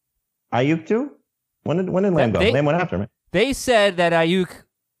 Ayuk 2. When did Lamb go? They- Lamb went after him. They said that Ayuk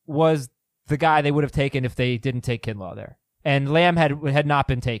was the guy they would have taken if they didn't take Kinlaw there. And Lamb had not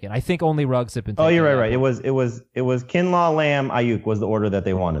been taken. I think only Ruggs had been taken. Oh, you're right. It was Kinlaw, Lamb, Ayuk was the order that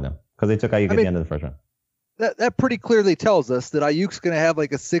they wanted him because they took Ayuk at the end of the first round. That pretty clearly tells us that Ayuk's going to have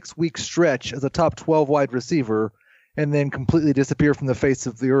like a 6-week stretch as a top 12 wide receiver and then completely disappear from the face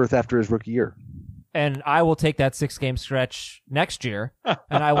of the earth after his rookie year. And I will take that 6-game stretch next year,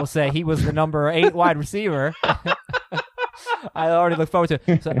 and I will say he was the number 8 wide receiver. I already look forward to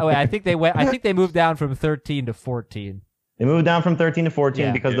it. So, I think they moved down from 13 to 14. They moved down from 13 to 14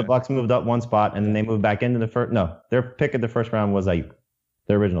 Yeah. because the Bucks moved up one spot, and then they moved back into the first. No, their pick of the first round was Ayuk,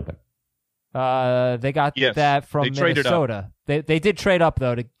 their original pick. They got Yes, that from they traded up. Minnesota. They did trade up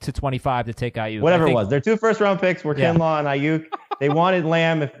though to 25 to take Ayuk. Whatever I think- it was, their 2 first round picks were Yeah. Kinlaw and Ayuk. They wanted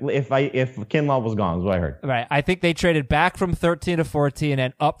Lamb if Kinlaw was gone. Is what I heard. Right. I think they traded back from 13 to 14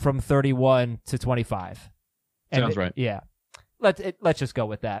 and up from 31 to 25. And Sounds right. Yeah. Let's just go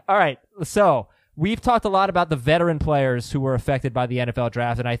with that. All right. So we've talked a lot about the veteran players who were affected by the NFL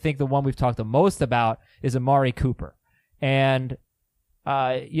draft, and I think the one we've talked the most about is Amari Cooper. And,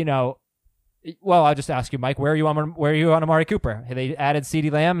 well, I'll just ask you, Mike, where are you on Amari Cooper? They added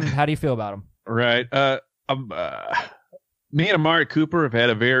CeeDee Lamb. How do you feel about him? Right. Me and Amari Cooper have had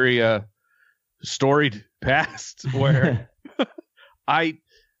a very storied past where I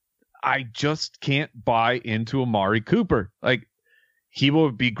just can't buy into Amari Cooper. Like, he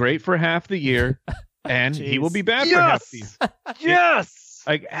will be great for half the year, and he will be bad for half the year. Yes.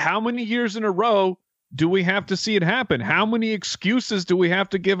 Like, how many years in a row do we have to see it happen? How many excuses do we have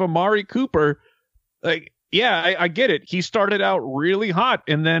to give Amari Cooper? Like, yeah, I get it. He started out really hot,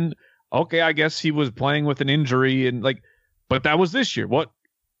 and then, okay, I guess he was playing with an injury, and but that was this year. What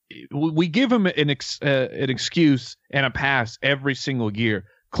we give him an excuse and a pass every single year.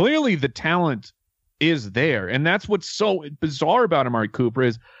 Clearly, the talent is there, and that's what's so bizarre about Amari Cooper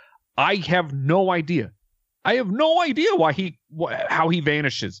is I have no idea. I have no idea how he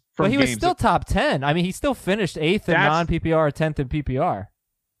vanishes from But he games. was still top 10. I mean, he still finished 8th in That's- non-PPR, 10th in PPR.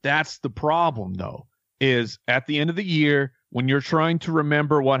 That's the problem, though, is at the end of the year when you're trying to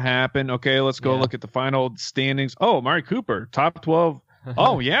remember what happened. Okay, let's go look at the final standings. Oh, Amari Cooper, top 12.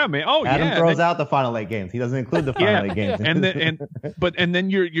 Oh yeah, man. Oh Adam yeah. throws out the final 8 games. He doesn't include the final 8 games. and then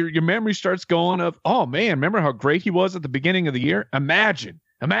your memory starts going of, oh man, remember how great he was at the beginning of the year? Imagine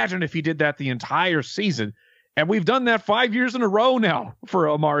if he did that the entire season. And we've done that 5 years in a row now for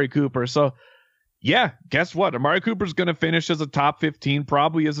Amari Cooper. So yeah, guess what? Amari Cooper's going to finish as a top 15,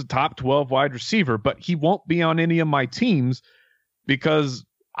 probably as a top 12 wide receiver, but he won't be on any of my teams because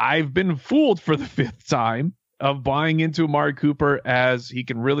I've been fooled for the 5th time of buying into Amari Cooper as he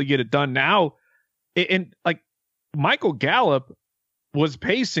can really get it done now. And like Michael Gallup was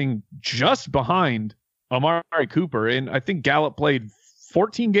pacing just behind Amari Cooper, and I think Gallup played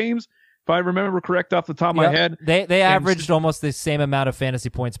 14 games, if I remember correct off the top of my head. They averaged almost the same amount of fantasy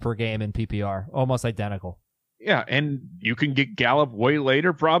points per game in PPR, almost identical. Yeah, and you can get Gallup way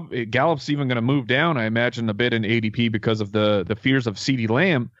later. Gallup's even going to move down, I imagine, a bit in ADP because of the fears of CeeDee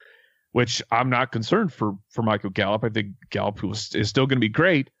Lamb, which I'm not concerned for Michael Gallup. I think Gallup is still going to be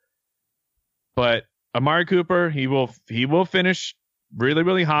great. But Amari Cooper, he will finish really,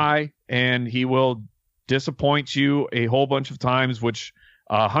 really high, and he will disappoint you a whole bunch of times, which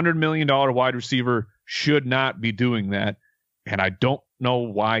a $100 million wide receiver should not be doing that. And I don't know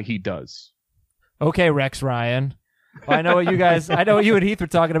why he does. Okay, Rex Ryan. Well, I know what you and Heath were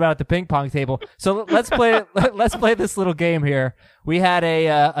talking about at the ping pong table. So let's play this little game here. We had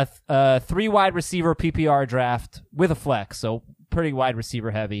a 3 wide receiver PPR draft with a flex, so pretty wide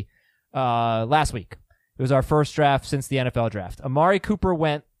receiver heavy. Last week, it was our first draft since the NFL draft. Amari Cooper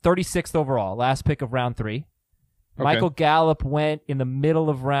went 36th overall, last pick of round 3. Okay. Michael Gallup went in the middle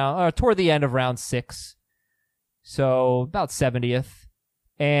of toward the end of round 6, so about 70th.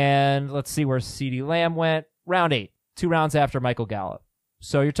 And let's see where CeeDee Lamb went. Round 8, 2 rounds after Michael Gallup.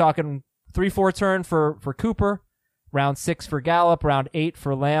 So you're talking 3-4 turn for Cooper, round 6 for Gallup, round 8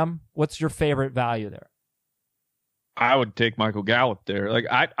 for Lamb. What's your favorite value there? I would take Michael Gallup there. Like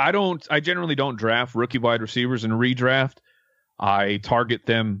I generally don't draft rookie wide receivers in redraft. I target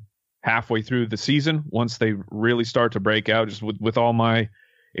them halfway through the season once they really start to break out. Just with all my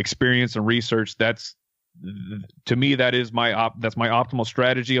experience and research, that's to me that's my optimal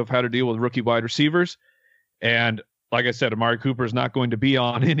strategy of how to deal with rookie wide receivers. And like I said, Amari Cooper is not going to be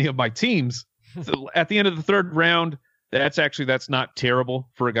on any of my teams. So at the end of the third round, that's not terrible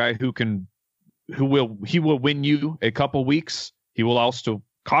for a guy who will win you a couple weeks. He will also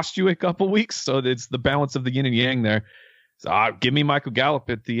cost you a couple weeks. So it's the balance of the yin and yang there. So give me Michael Gallup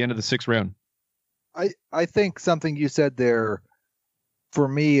at the end of the 6th round. I think something you said there for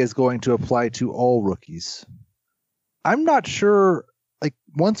me is going to apply to all rookies. I'm not sure, like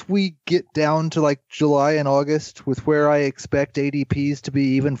once we get down to like July and August with where I expect ADPs to be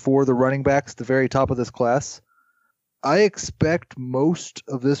even for the running backs at the very top of this class, I expect most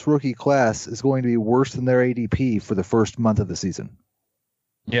of this rookie class is going to be worse than their ADP for the first month of the season.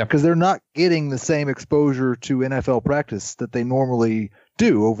 Yeah. Because they're not getting the same exposure to NFL practice that they normally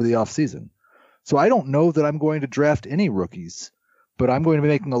do over the offseason. So I don't know that I'm going to draft any rookies, but I'm going to be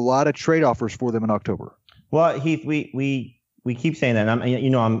making a lot of trade offers for them in October. Well, Heath, we keep saying that, and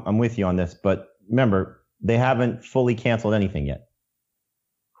I'm with you on this, but remember, they haven't fully canceled anything yet.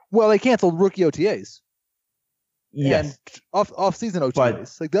 Well, they canceled rookie OTAs. Yes. And off-season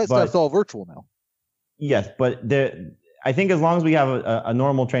OTAs. That's all virtual now. Yes, but I think as long as we have a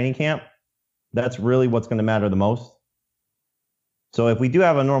normal training camp, that's really what's going to matter the most. So if we do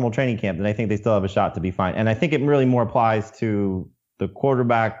have a normal training camp, then I think they still have a shot to be fine. And I think it really more applies to the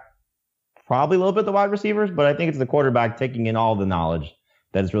quarterback, probably a little bit the wide receivers, but I think it's the quarterback taking in all the knowledge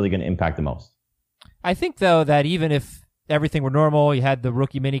that is really going to impact the most. I think, though, that even if everything were normal, you had the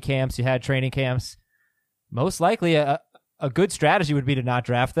rookie mini camps, you had training camps, most likely a good strategy would be to not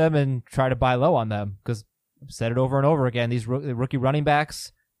draft them and try to buy low on them, because I've said it over and over again, these rookie running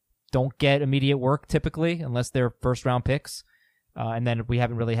backs don't get immediate work typically unless they're first-round picks. And then we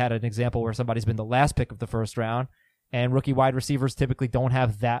haven't really had an example where somebody's been the last pick of the first round. And rookie wide receivers typically don't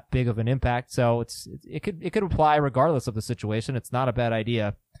have that big of an impact. So it could apply regardless of the situation. It's not a bad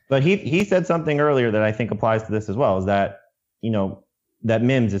idea. But he said something earlier that I think applies to this as well, is that, that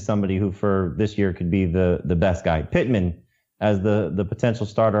Mims is somebody who for this year could be the best guy. Pittman as the potential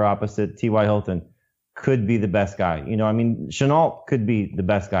starter opposite T.Y. Hilton could be the best guy. Shenault could be the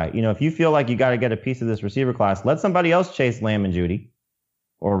best guy. If you feel like you got to get a piece of this receiver class, let somebody else chase Lamb and Judy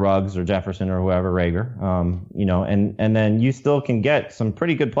or Ruggs or Jefferson or whoever, Rager. And then you still can get some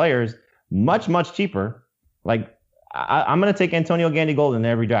pretty good players much, much cheaper. Like I'm going to take Antonio Gandy Golden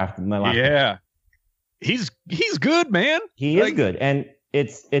in every draft in my life. Yeah. He's good, man. He is good. And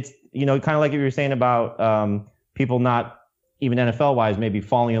it's kind of like you were saying about people not even NFL wise, maybe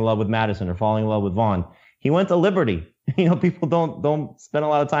falling in love with Madison or falling in love with Vaughn. He went to Liberty. People don't spend a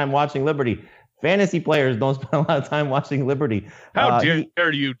lot of time watching Liberty. Fantasy players don't spend a lot of time watching Liberty. How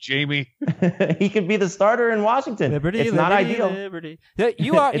dare you, Jamie? He could be the starter in Washington. It's not ideal. Liberty.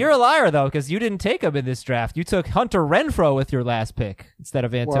 You're a liar though, because you didn't take him in this draft. You took Hunter Renfrow with your last pick instead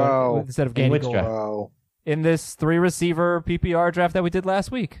of Antonio. Wow. Instead of Gandy Golden. Wow. In this 3-receiver PPR draft that we did last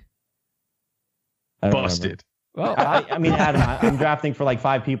week. Busted. Well, Adam, I'm drafting for like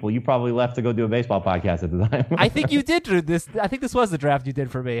 5 people. You probably left to go do a baseball podcast at the time. I think you did do this. I think this was the draft you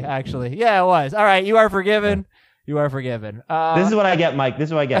did for me, actually. Yeah, it was. All right, you are forgiven. You are forgiven. This is what I get, Mike. This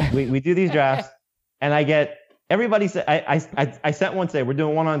is what I get. We do these drafts, and I get everybody. I sent one today. We're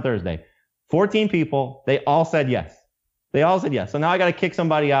doing one on Thursday. 14 people. They all said yes. So now I got to kick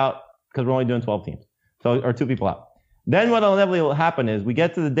somebody out because we're only doing 12 teams. Or 2 people out. Then what inevitably will happen is we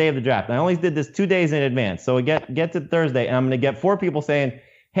get to the day of the draft. I only did this 2 days in advance. So we get to Thursday, and I'm going to get 4 people saying,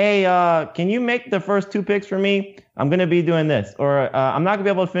 hey, can you make the first 2 picks for me? I'm going to be doing this. Or I'm not going to be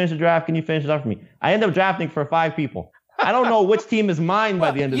able to finish the draft. Can you finish it up for me? I end up drafting for 5 people. I don't know which team is mine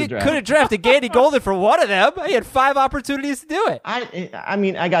by the end of the draft. You could have drafted Gandy Golden for one of them. You had 5 opportunities to do it.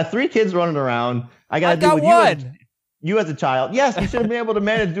 I got 3 kids running around. I got to do with one. You as a child. Yes, you should have been able to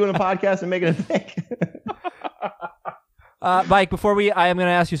manage doing a podcast and making a pick. Mike, I am going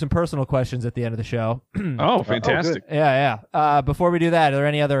to ask you some personal questions at the end of the show. Oh, fantastic! Yeah. Before we do that, are there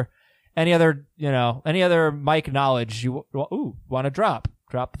any other Mike knowledge you want to drop?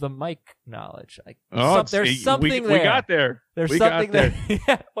 Drop the Mike knowledge. There's something there. We got there. There's something there.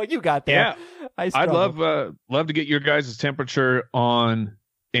 Yeah. Well, you got there. Yeah. I'd love to get your guys' temperature on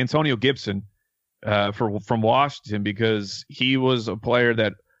Antonio Gibson from Washington, because he was a player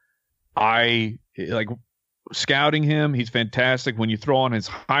that I like. Scouting him, he's fantastic. When you throw on his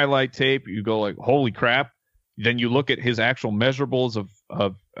highlight tape, you go like, holy crap. then you look at his actual measurables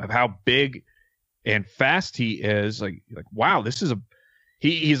of how big and fast he is. Like wow, this is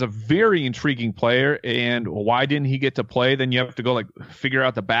he's a very intriguing player. And why didn't he get to play? Then you have to go figure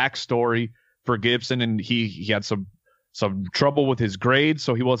out the backstory for Gibson, and he had some trouble with his grades,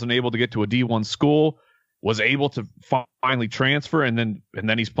 so he wasn't able to get to a D1 school. Was able to finally transfer, and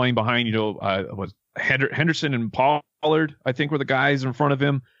then he's playing behind was Henderson and Pollard, I think, were the guys in front of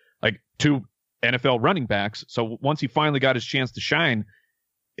him, like two NFL running backs. So once he finally got his chance to shine,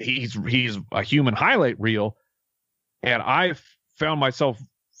 he's a human highlight reel. And I found myself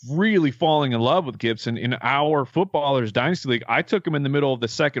really falling in love with Gibson in our Footballers Dynasty League. I took him in the middle of the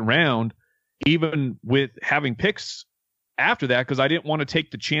second round, even with having picks after that, because I didn't want to take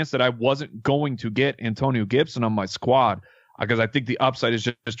the chance that I wasn't going to get Antonio Gibson on my squad, because I think the upside is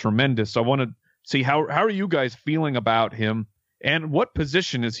just tremendous. So I want to see how are you guys feeling about him, and what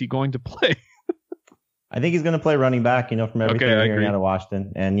position is he going to play? I think he's going to play running back, from everything we're hearing out of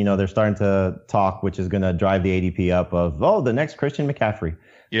Washington. And, they're starting to talk, which is going to drive the ADP up of, the next Christian McCaffrey.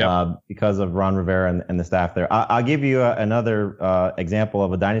 Yeah. Because of Ron Rivera and the staff there. I'll give you another example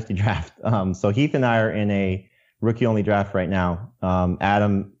of a dynasty draft. So Heath and I are in a rookie-only draft right now.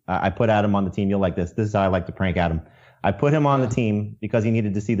 Adam, I put Adam on the team. You'll like this. This is how I like to prank Adam. I put him on the team because he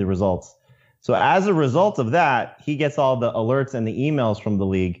needed to see the results. So as a result of that, he gets all the alerts and the emails from the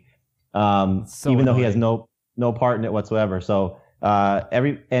league, even though he has no part in it whatsoever. So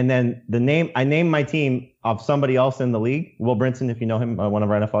and then I named my team of somebody else in the league, Will Brinson, if you know him, one of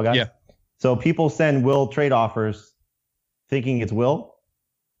our NFL guys. Yeah. So people send Will trade offers thinking it's Will,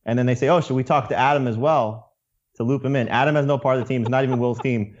 and then they say, "Oh, should we talk to Adam as well?" To loop him in. Adam has no part of the team. It's not even Will's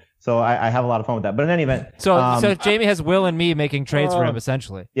team. So I have a lot of fun with that. But in any event. So Jamie has Will and me making trades for him,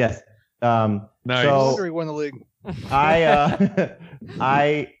 essentially. Yes. Nice. So he won the league. I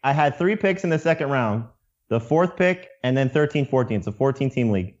had 3 picks in the second round, the 4th pick, and then 13, 14. It's a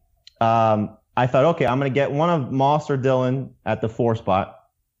 14-team league. I thought, okay, I'm going to get one of Moss or Dillon at the 4 spot.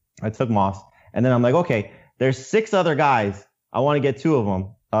 I took Moss. And then I'm like, okay, there's 6 other guys. I want to get 2 of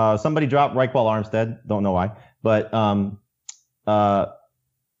them. Somebody dropped Reichwell Armstead. Don't know why. But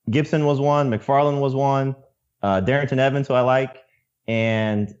Gibson was one, McFarland was one, Darrington Evans, who I like,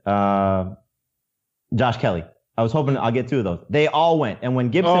 and Josh Kelly. I was hoping I'll get 2 of those. They all went. And when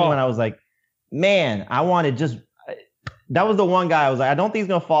Gibson went, I was like, man, I wanted that was the one guy I was like, I don't think he's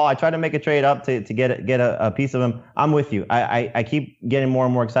going to fall. I tried to make a trade up to get a piece of him. I'm with you. I keep getting more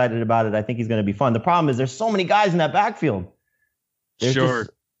and more excited about it. I think he's going to be fun. The problem is there's so many guys in that backfield. There's sure.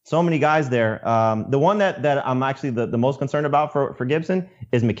 So many guys there. The one that I'm actually the most concerned about for Gibson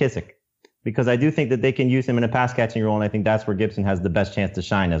is McKissick, because I do think that they can use him in a pass catching role, and I think that's where Gibson has the best chance to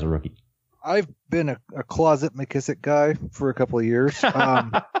shine as a rookie. I've been a closet McKissick guy for a couple of years,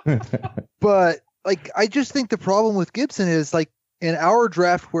 but I just think the problem with Gibson is in our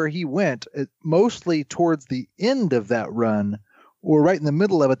draft where he went, mostly towards the end of that run or right in the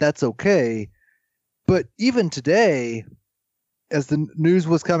middle of it. That's okay, but even today, as the news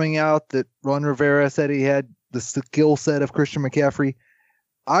was coming out that Ron Rivera said he had the skill set of Christian McCaffrey,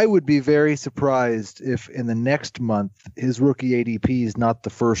 I would be very surprised if in the next month his rookie ADP is not the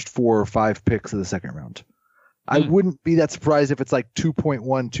first 4 or 5 picks of the second round. I wouldn't be that surprised if it's 2.1,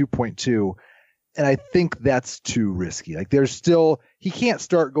 2.2. And I think that's too risky. He can't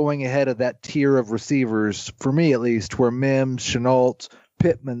start going ahead of that tier of receivers, for me at least, where Mims, Chenault,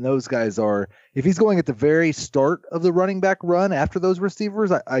 Pittman, those guys are. If he's going at the very start of the running back run after those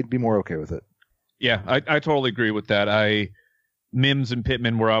receivers, I'd be more okay with it. Yeah, I totally agree with that. Mims and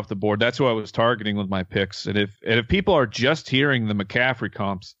Pittman were off the board. That's who I was targeting with my picks. And if people are just hearing the McCaffrey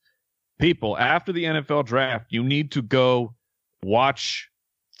comps, people, after the NFL draft, you need to go watch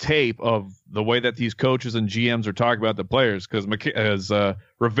tape of the way that these coaches and GMs are talking about the players, because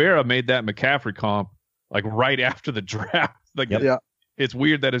Rivera made that McCaffrey comp right after the draft. It's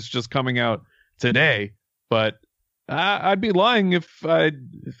weird that it's just coming out today, but I'd be lying if I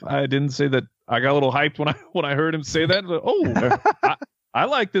didn't say that I got a little hyped when I heard him say that. I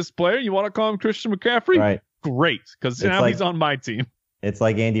like this player. You want to call him Christian McCaffrey? Right. Great, because now he's on my team. It's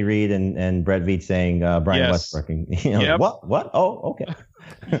like Andy Reid and Brett Veach saying Brian Westbrook. Yep. What? Oh, okay.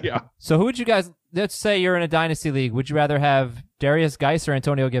 Yeah. So who would you guys? Let's say you're in a dynasty league. Would you rather have Darius Geis or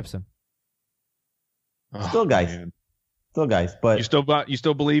Antonio Gibson? Still Geis. Man. Still Geis. But you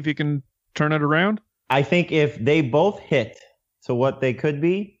still believe he can turn it around? I think if they both hit to what they could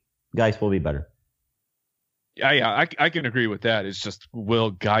be, Geis will be better. Yeah, I can agree with that. It's just,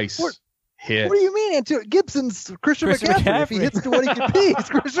 will Geis hit? What do you mean? Gibson's Christian McCaffrey. If he hits to what he can be, he's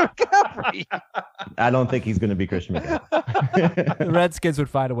Christian McCaffrey. I don't think he's going to be Christian McCaffrey. The Redskins would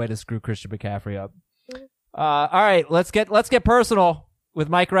find a way to screw Christian McCaffrey up. All right, let's get personal with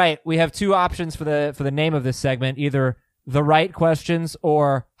Mike Wright. We have two options for the name of this segment: either the right questions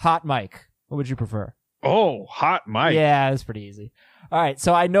or Hot Mike. What would you prefer? Oh, Hot Mike. Yeah, that's pretty easy. All right,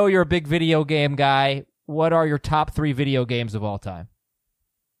 so I know you're a big video game guy. What are your top 3 video games of all time?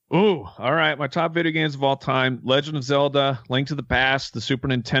 Ooh, all right. My top video games of all time: Legend of Zelda, Link to the Past. The Super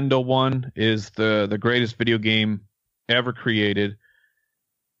Nintendo one is the greatest video game ever created.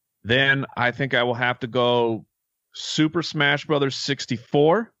 Then I think I will have to go Super Smash Brothers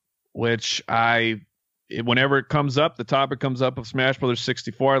 64, which whenever it comes up, the topic comes up of Smash Brothers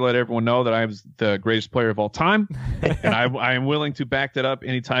 64, I let everyone know that I was the greatest player of all time, and I am willing to back that up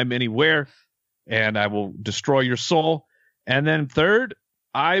anytime, anywhere, and I will destroy your soul. And then third,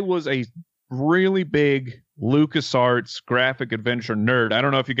 I was a really big LucasArts graphic adventure nerd. I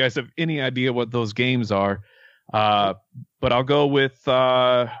don't know if you guys have any idea what those games are, but I'll go with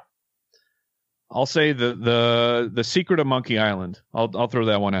I'll say the Secret of Monkey Island. I'll throw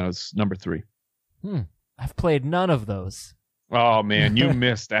that one out as number 3. I've played none of those. Oh man, you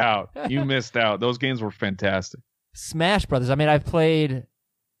missed out. You missed out. Those games were fantastic. Smash Brothers. I mean, I've played.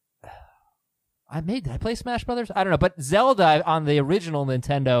 Did I play Smash Brothers? I don't know, but Zelda on the original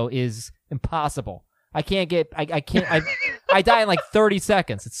Nintendo is impossible. I can't. I die in like 30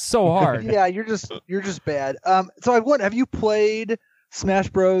 seconds. It's so hard. Yeah, you're just bad. So have you played Smash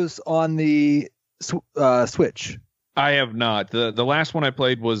Bros on the Switch? I have not. The last one I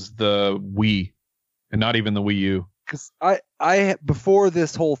played was the Wii, and not even the Wii U. Because I before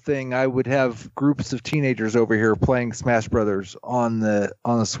this whole thing, I would have groups of teenagers over here playing Smash Brothers on the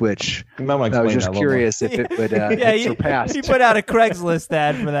Switch. You might want to I was explain just that a little curious if it would surpass. He put out a Craigslist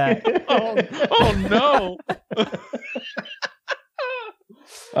ad for that. Oh no.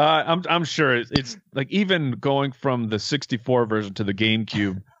 I'm sure it's like, even going from the 64 version to the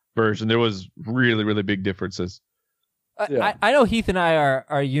GameCube version, there was really, really big differences. Yeah. I know Heath and I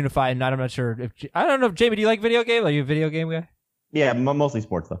are unified, and I'm not sure if I don't know if Jamie, do you like video games? Are you a video game guy? Yeah, mostly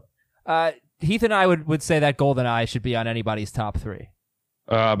sports though. Heath and I would say that GoldenEye should be on anybody's top 3.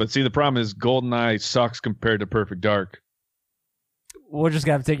 But see, the problem is GoldenEye sucks compared to Perfect Dark. We're just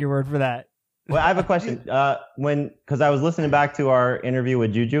gonna have to take your word for that. Well, I have a question. Because I was listening back to our interview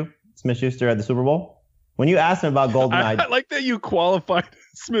with Juju Smith-Schuster at the Super Bowl. When you asked him about GoldenEye, I like that you qualified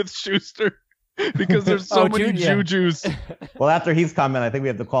Smith-Schuster because there's so many Jujus. Well, after Heath's comment, I think we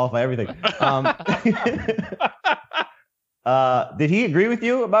have to qualify everything. Did he agree with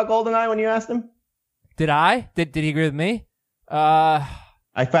you about GoldenEye when you asked him? Did I? Did he agree with me? I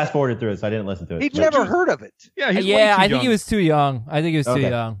fast forwarded through it, so I didn't listen to it. He'd never heard of it. Yeah, he's I think he was too young. I think he was too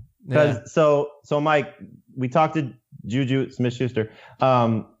young. Yeah. So Mike, we talked to Juju Smith-Schuster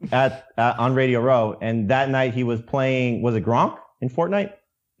on Radio Row, and that night he was playing. Was it Gronk in Fortnite?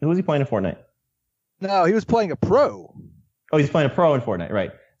 Who was he playing in Fortnite? No, he was playing a pro. Oh, he's playing a pro in Fortnite,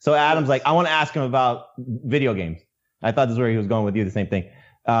 right? So Adam's like, I want to ask him about video games. I thought this is where he was going with you, the same thing.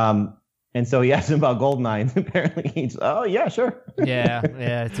 And so he asked him about GoldenEye, and apparently he's, oh yeah, sure.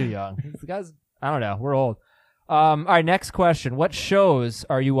 yeah, too young. The guys, I don't know. We're old. All right, next question. What shows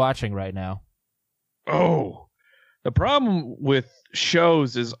are you watching right now? Oh, the problem with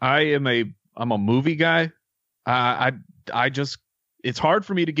shows is I'm a movie guy. I just, it's hard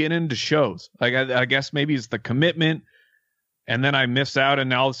for me to get into shows. Like I guess maybe it's the commitment, and then I miss out, and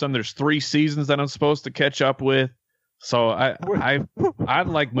now all of a sudden there's 3 seasons that I'm supposed to catch up with. So I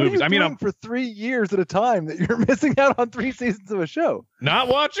like movies. What are you doing for 3 years at a time that you're missing out on 3 seasons of a show? Not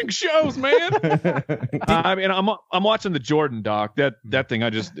watching shows, man. I mean, I'm watching the Jordan doc. That thing, I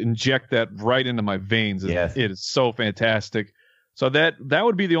just inject that right into my veins. Yes. It is so fantastic. So that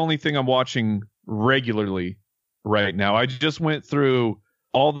would be the only thing I'm watching regularly right now. I just went through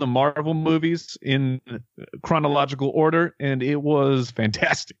all the Marvel movies in chronological order, and it was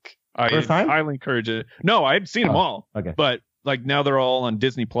fantastic. First time? I highly encourage it. No, I'd seen them all. Okay. But like now they're all on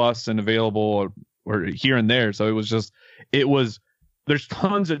Disney Plus and available or here and there. So there's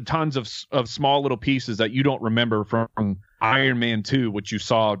tons and tons of small little pieces that you don't remember from Iron Man 2, which you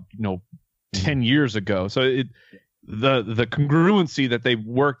saw, 10 years ago. So the congruency that they've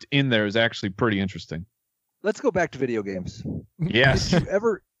worked in there is actually pretty interesting. Let's go back to video games. Yes.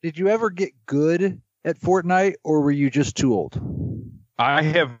 Did you ever get good at Fortnite, or were you just too old? I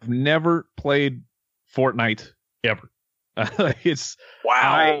have never played Fortnite ever. It's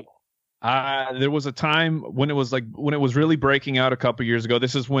wow. There was a time when it was really breaking out a couple years ago.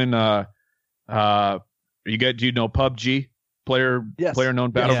 This is when PUBG, player known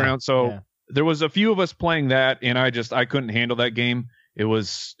Battleground. There was a few of us playing that, and I couldn't handle that game. It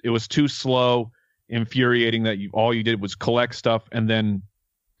was too slow, infuriating that all you did was collect stuff and then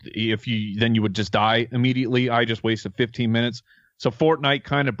if you then you would just die immediately. I just wasted 15 minutes. So Fortnite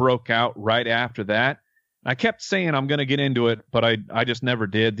kind of broke out right after that. I kept saying I'm going to get into it, but I just never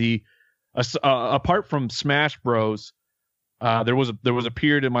did. Apart from Smash Bros, there was a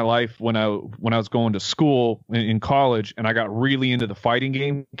period in my life when I was going to school in college, and I got really into the fighting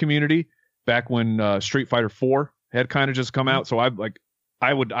game community back when Street Fighter 4 had kind of just come out. So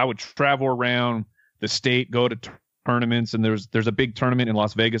I would travel around the state, go to tournaments, and there's a big tournament in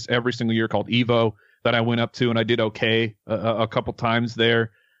Las Vegas every single year called Evo that I went up to, and I did okay a couple times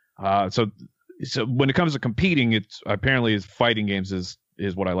there. So when it comes to competing, it's apparently fighting games is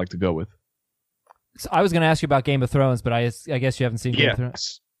what I like to go with. So I was going to ask you about Game of Thrones, but I guess you haven't seen Game of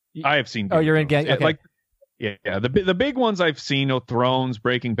Thrones. I have seen. Oh, you're in Game. Okay. The big ones I've seen: Thrones,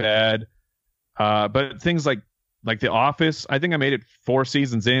 Breaking Bad, but things like The Office. I think I made it 4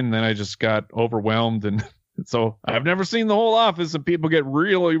 seasons in, and then I just got overwhelmed, and so I've never seen the whole Office, and people get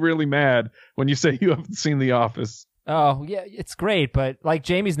really, really mad when you say you haven't seen The Office. Oh, yeah, it's great, but like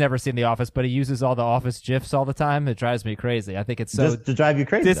Jamie's never seen The Office, but he uses all the Office GIFs all the time. It drives me crazy. I think it's so just to drive you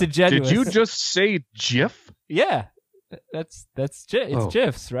crazy. Disingenuous. Did you just say GIF? Yeah, it's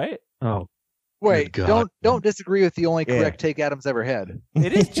GIFs, right? Oh, Wait, God. don't disagree with the only correct take Adam's ever had.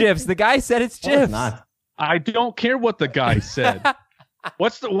 It is GIFs. The guy said it's No, GIFs. it's not. I don't care what the guy said.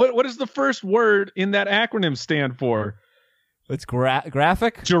 What is the first word in that acronym stand for? It's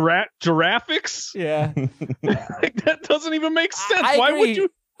graphic. Giraffics? Yeah. Like, that doesn't even make sense. I Why agree. would you?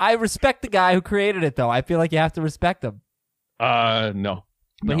 I respect the guy who created it, though. I feel like you have to respect him. No.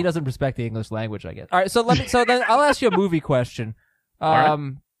 But he doesn't respect the English language, I guess. All right, so then I'll ask you a movie question.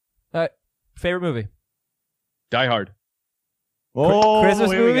 Favorite movie? Die Hard. Oh,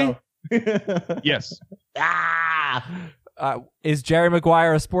 Christmas here we movie? go. Yes. Is Jerry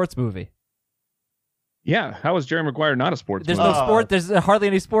Maguire a sports movie? Yeah. How is Jerry Maguire not a sports There's movie? no sport. There's hardly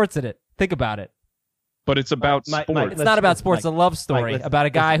any sports in it. Think about it. But it's about Mike, sports. It's not about sports. It's a love story listen, about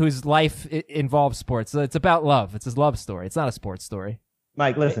a guy whose life involves sports. So it's about love. It's his love story. It's not a sports story.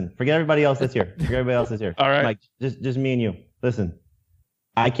 Mike, listen. Forget everybody else that's here. All right. Mike, just me and you. Listen.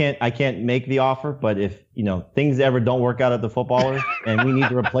 I can't make the offer, but if things ever don't work out at the Footballers and we need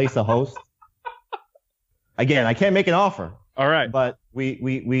to replace a host, again, I can't make an offer. All right. But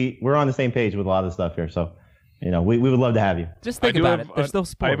we're on the same page with a lot of stuff here. So, we would love to have you. Just think about it. There's no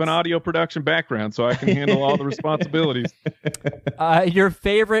sports. I have an audio production background, so I can handle all the responsibilities. Your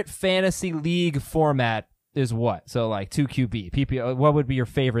favorite fantasy league format is what? So like 2QB, PPO. What would be your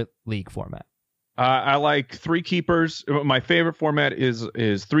favorite league format? I like 3 keepers. My favorite format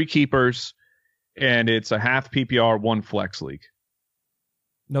is 3 keepers, and it's a half PPR, 1 flex league.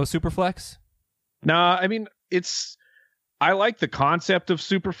 No super flex? Nah, I mean, I like the concept of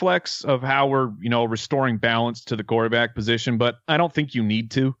Superflex, of how we're, restoring balance to the quarterback position, but I don't think you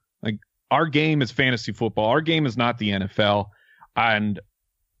need to. Like, our game is fantasy football. Our game is not the NFL, and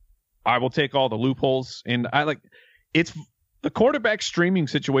I will take all the loopholes. And the quarterback streaming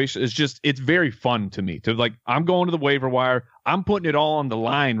situation it's very fun to me. I'm going to the waiver wire. I'm putting it all on the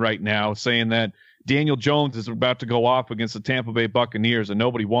line right now, saying that Daniel Jones is about to go off against the Tampa Bay Buccaneers and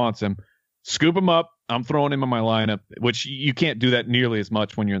nobody wants him. Scoop him up. I'm throwing him in my lineup, which you can't do that nearly as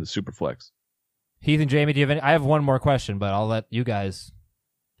much when you're in the Superflex. Heath and Jamie, do you have any? I have one more question, but I'll let you guys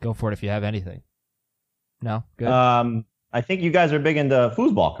go for it if you have anything. No? Good. I think you guys are big into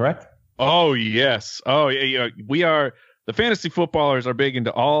foosball, correct? Oh, yes. Oh, yeah. We are. The fantasy footballers are big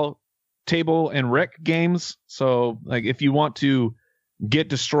into all table and rec games. So, like, if you want to get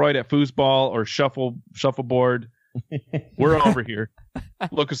destroyed at foosball or shuffleboard, we're over here.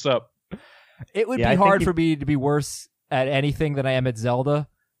 Look us up. It would be hard for me to be worse at anything than I am at Zelda,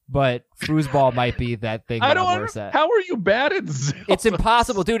 but foosball might be that thing that I'm worse at. How are you bad at Zelda? It's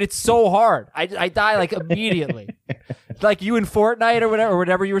impossible, dude. It's so hard. I die like immediately. Like you in Fortnite or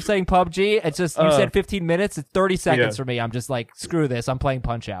whatever you were saying, PUBG. It's just you said 15 minutes. It's 30 seconds for me. I'm just like, screw this. I'm playing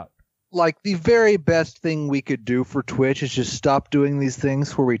Punch Out. Like the very best thing we could do for Twitch is just stop doing these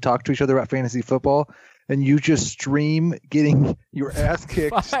things where we talk to each other about fantasy football, and you just stream getting your ass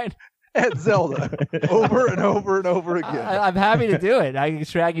kicked Fine. at Zelda over and over and over again. I'm happy to do it.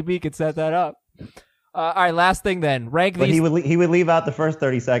 Shaggy B could set that up. All right, last thing then. Rank But these. he would leave out the first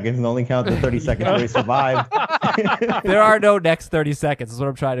 30 seconds and only count the 30 seconds where he survived. There are no next 30 seconds. Is what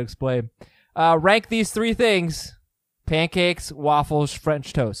I'm trying to explain. Rank these 3 things: pancakes, waffles,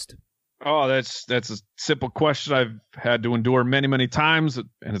 French toast. Oh, that's a simple question I've had to endure many, many times, and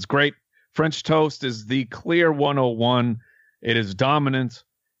it's great. French toast is the clear 101. It is dominant,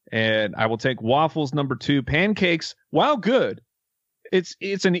 and I will take waffles number 2. Pancakes, while good,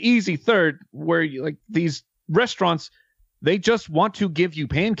 it's an easy third, where you, like, these restaurants, they just want to give you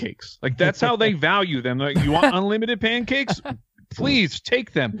pancakes. Like that's how they value them. Like, you want unlimited pancakes? Please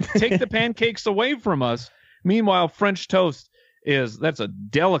take them. Take the pancakes away from us. Meanwhile, French toast that's a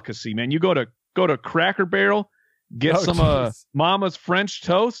delicacy, man. You go to Cracker Barrel, get some Mama's French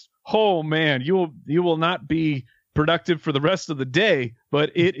toast. Oh man, you will not be productive for the rest of the day,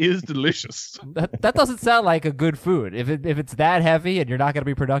 but it is delicious. That doesn't sound like a good food. If it's that heavy and you're not going to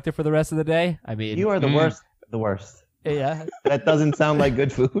be productive for the rest of the day, I mean, you are the worst. The worst. Yeah. That doesn't sound like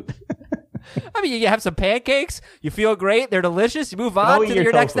good food. I mean, you have some pancakes, you feel great, they're delicious, you move on to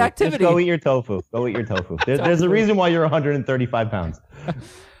your next activity. Just go eat your tofu. There's a reason why you're 135 pounds.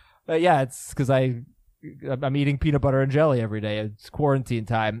 Yeah, it's because I'm eating peanut butter and jelly every day. It's quarantine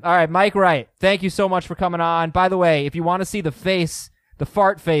time. All right, Mike Wright, thank you so much for coming on. By the way, if you want to see the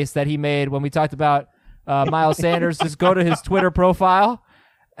fart face that he made when we talked about Miles Sanders, just go to his Twitter profile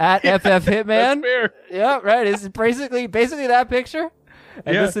at FF Hitman. That's fair. Yeah, right. It's basically that picture.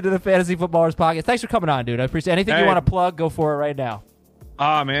 And listen to the Fantasy Footballers podcast. Thanks for coming on, dude. I appreciate anything you want to plug. Go for it right now.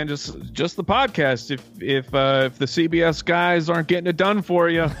 Man, just the podcast. If the CBS guys aren't getting it done for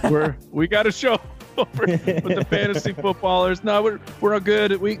you, we got a show over with the Fantasy Footballers. No, we're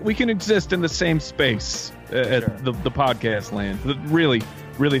good. We can exist in the same space at the podcast land. But really,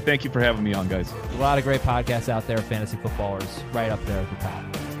 thank you for having me on, guys. A lot of great podcasts out there. Fantasy Footballers right up there at the top.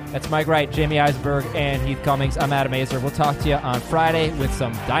 That's Mike Wright, Jamie Eisenberg, and Heath Cummings. I'm Adam Azer. We'll talk to you on Friday with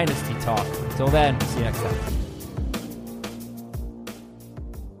some Dynasty talk. Until then, see you next time.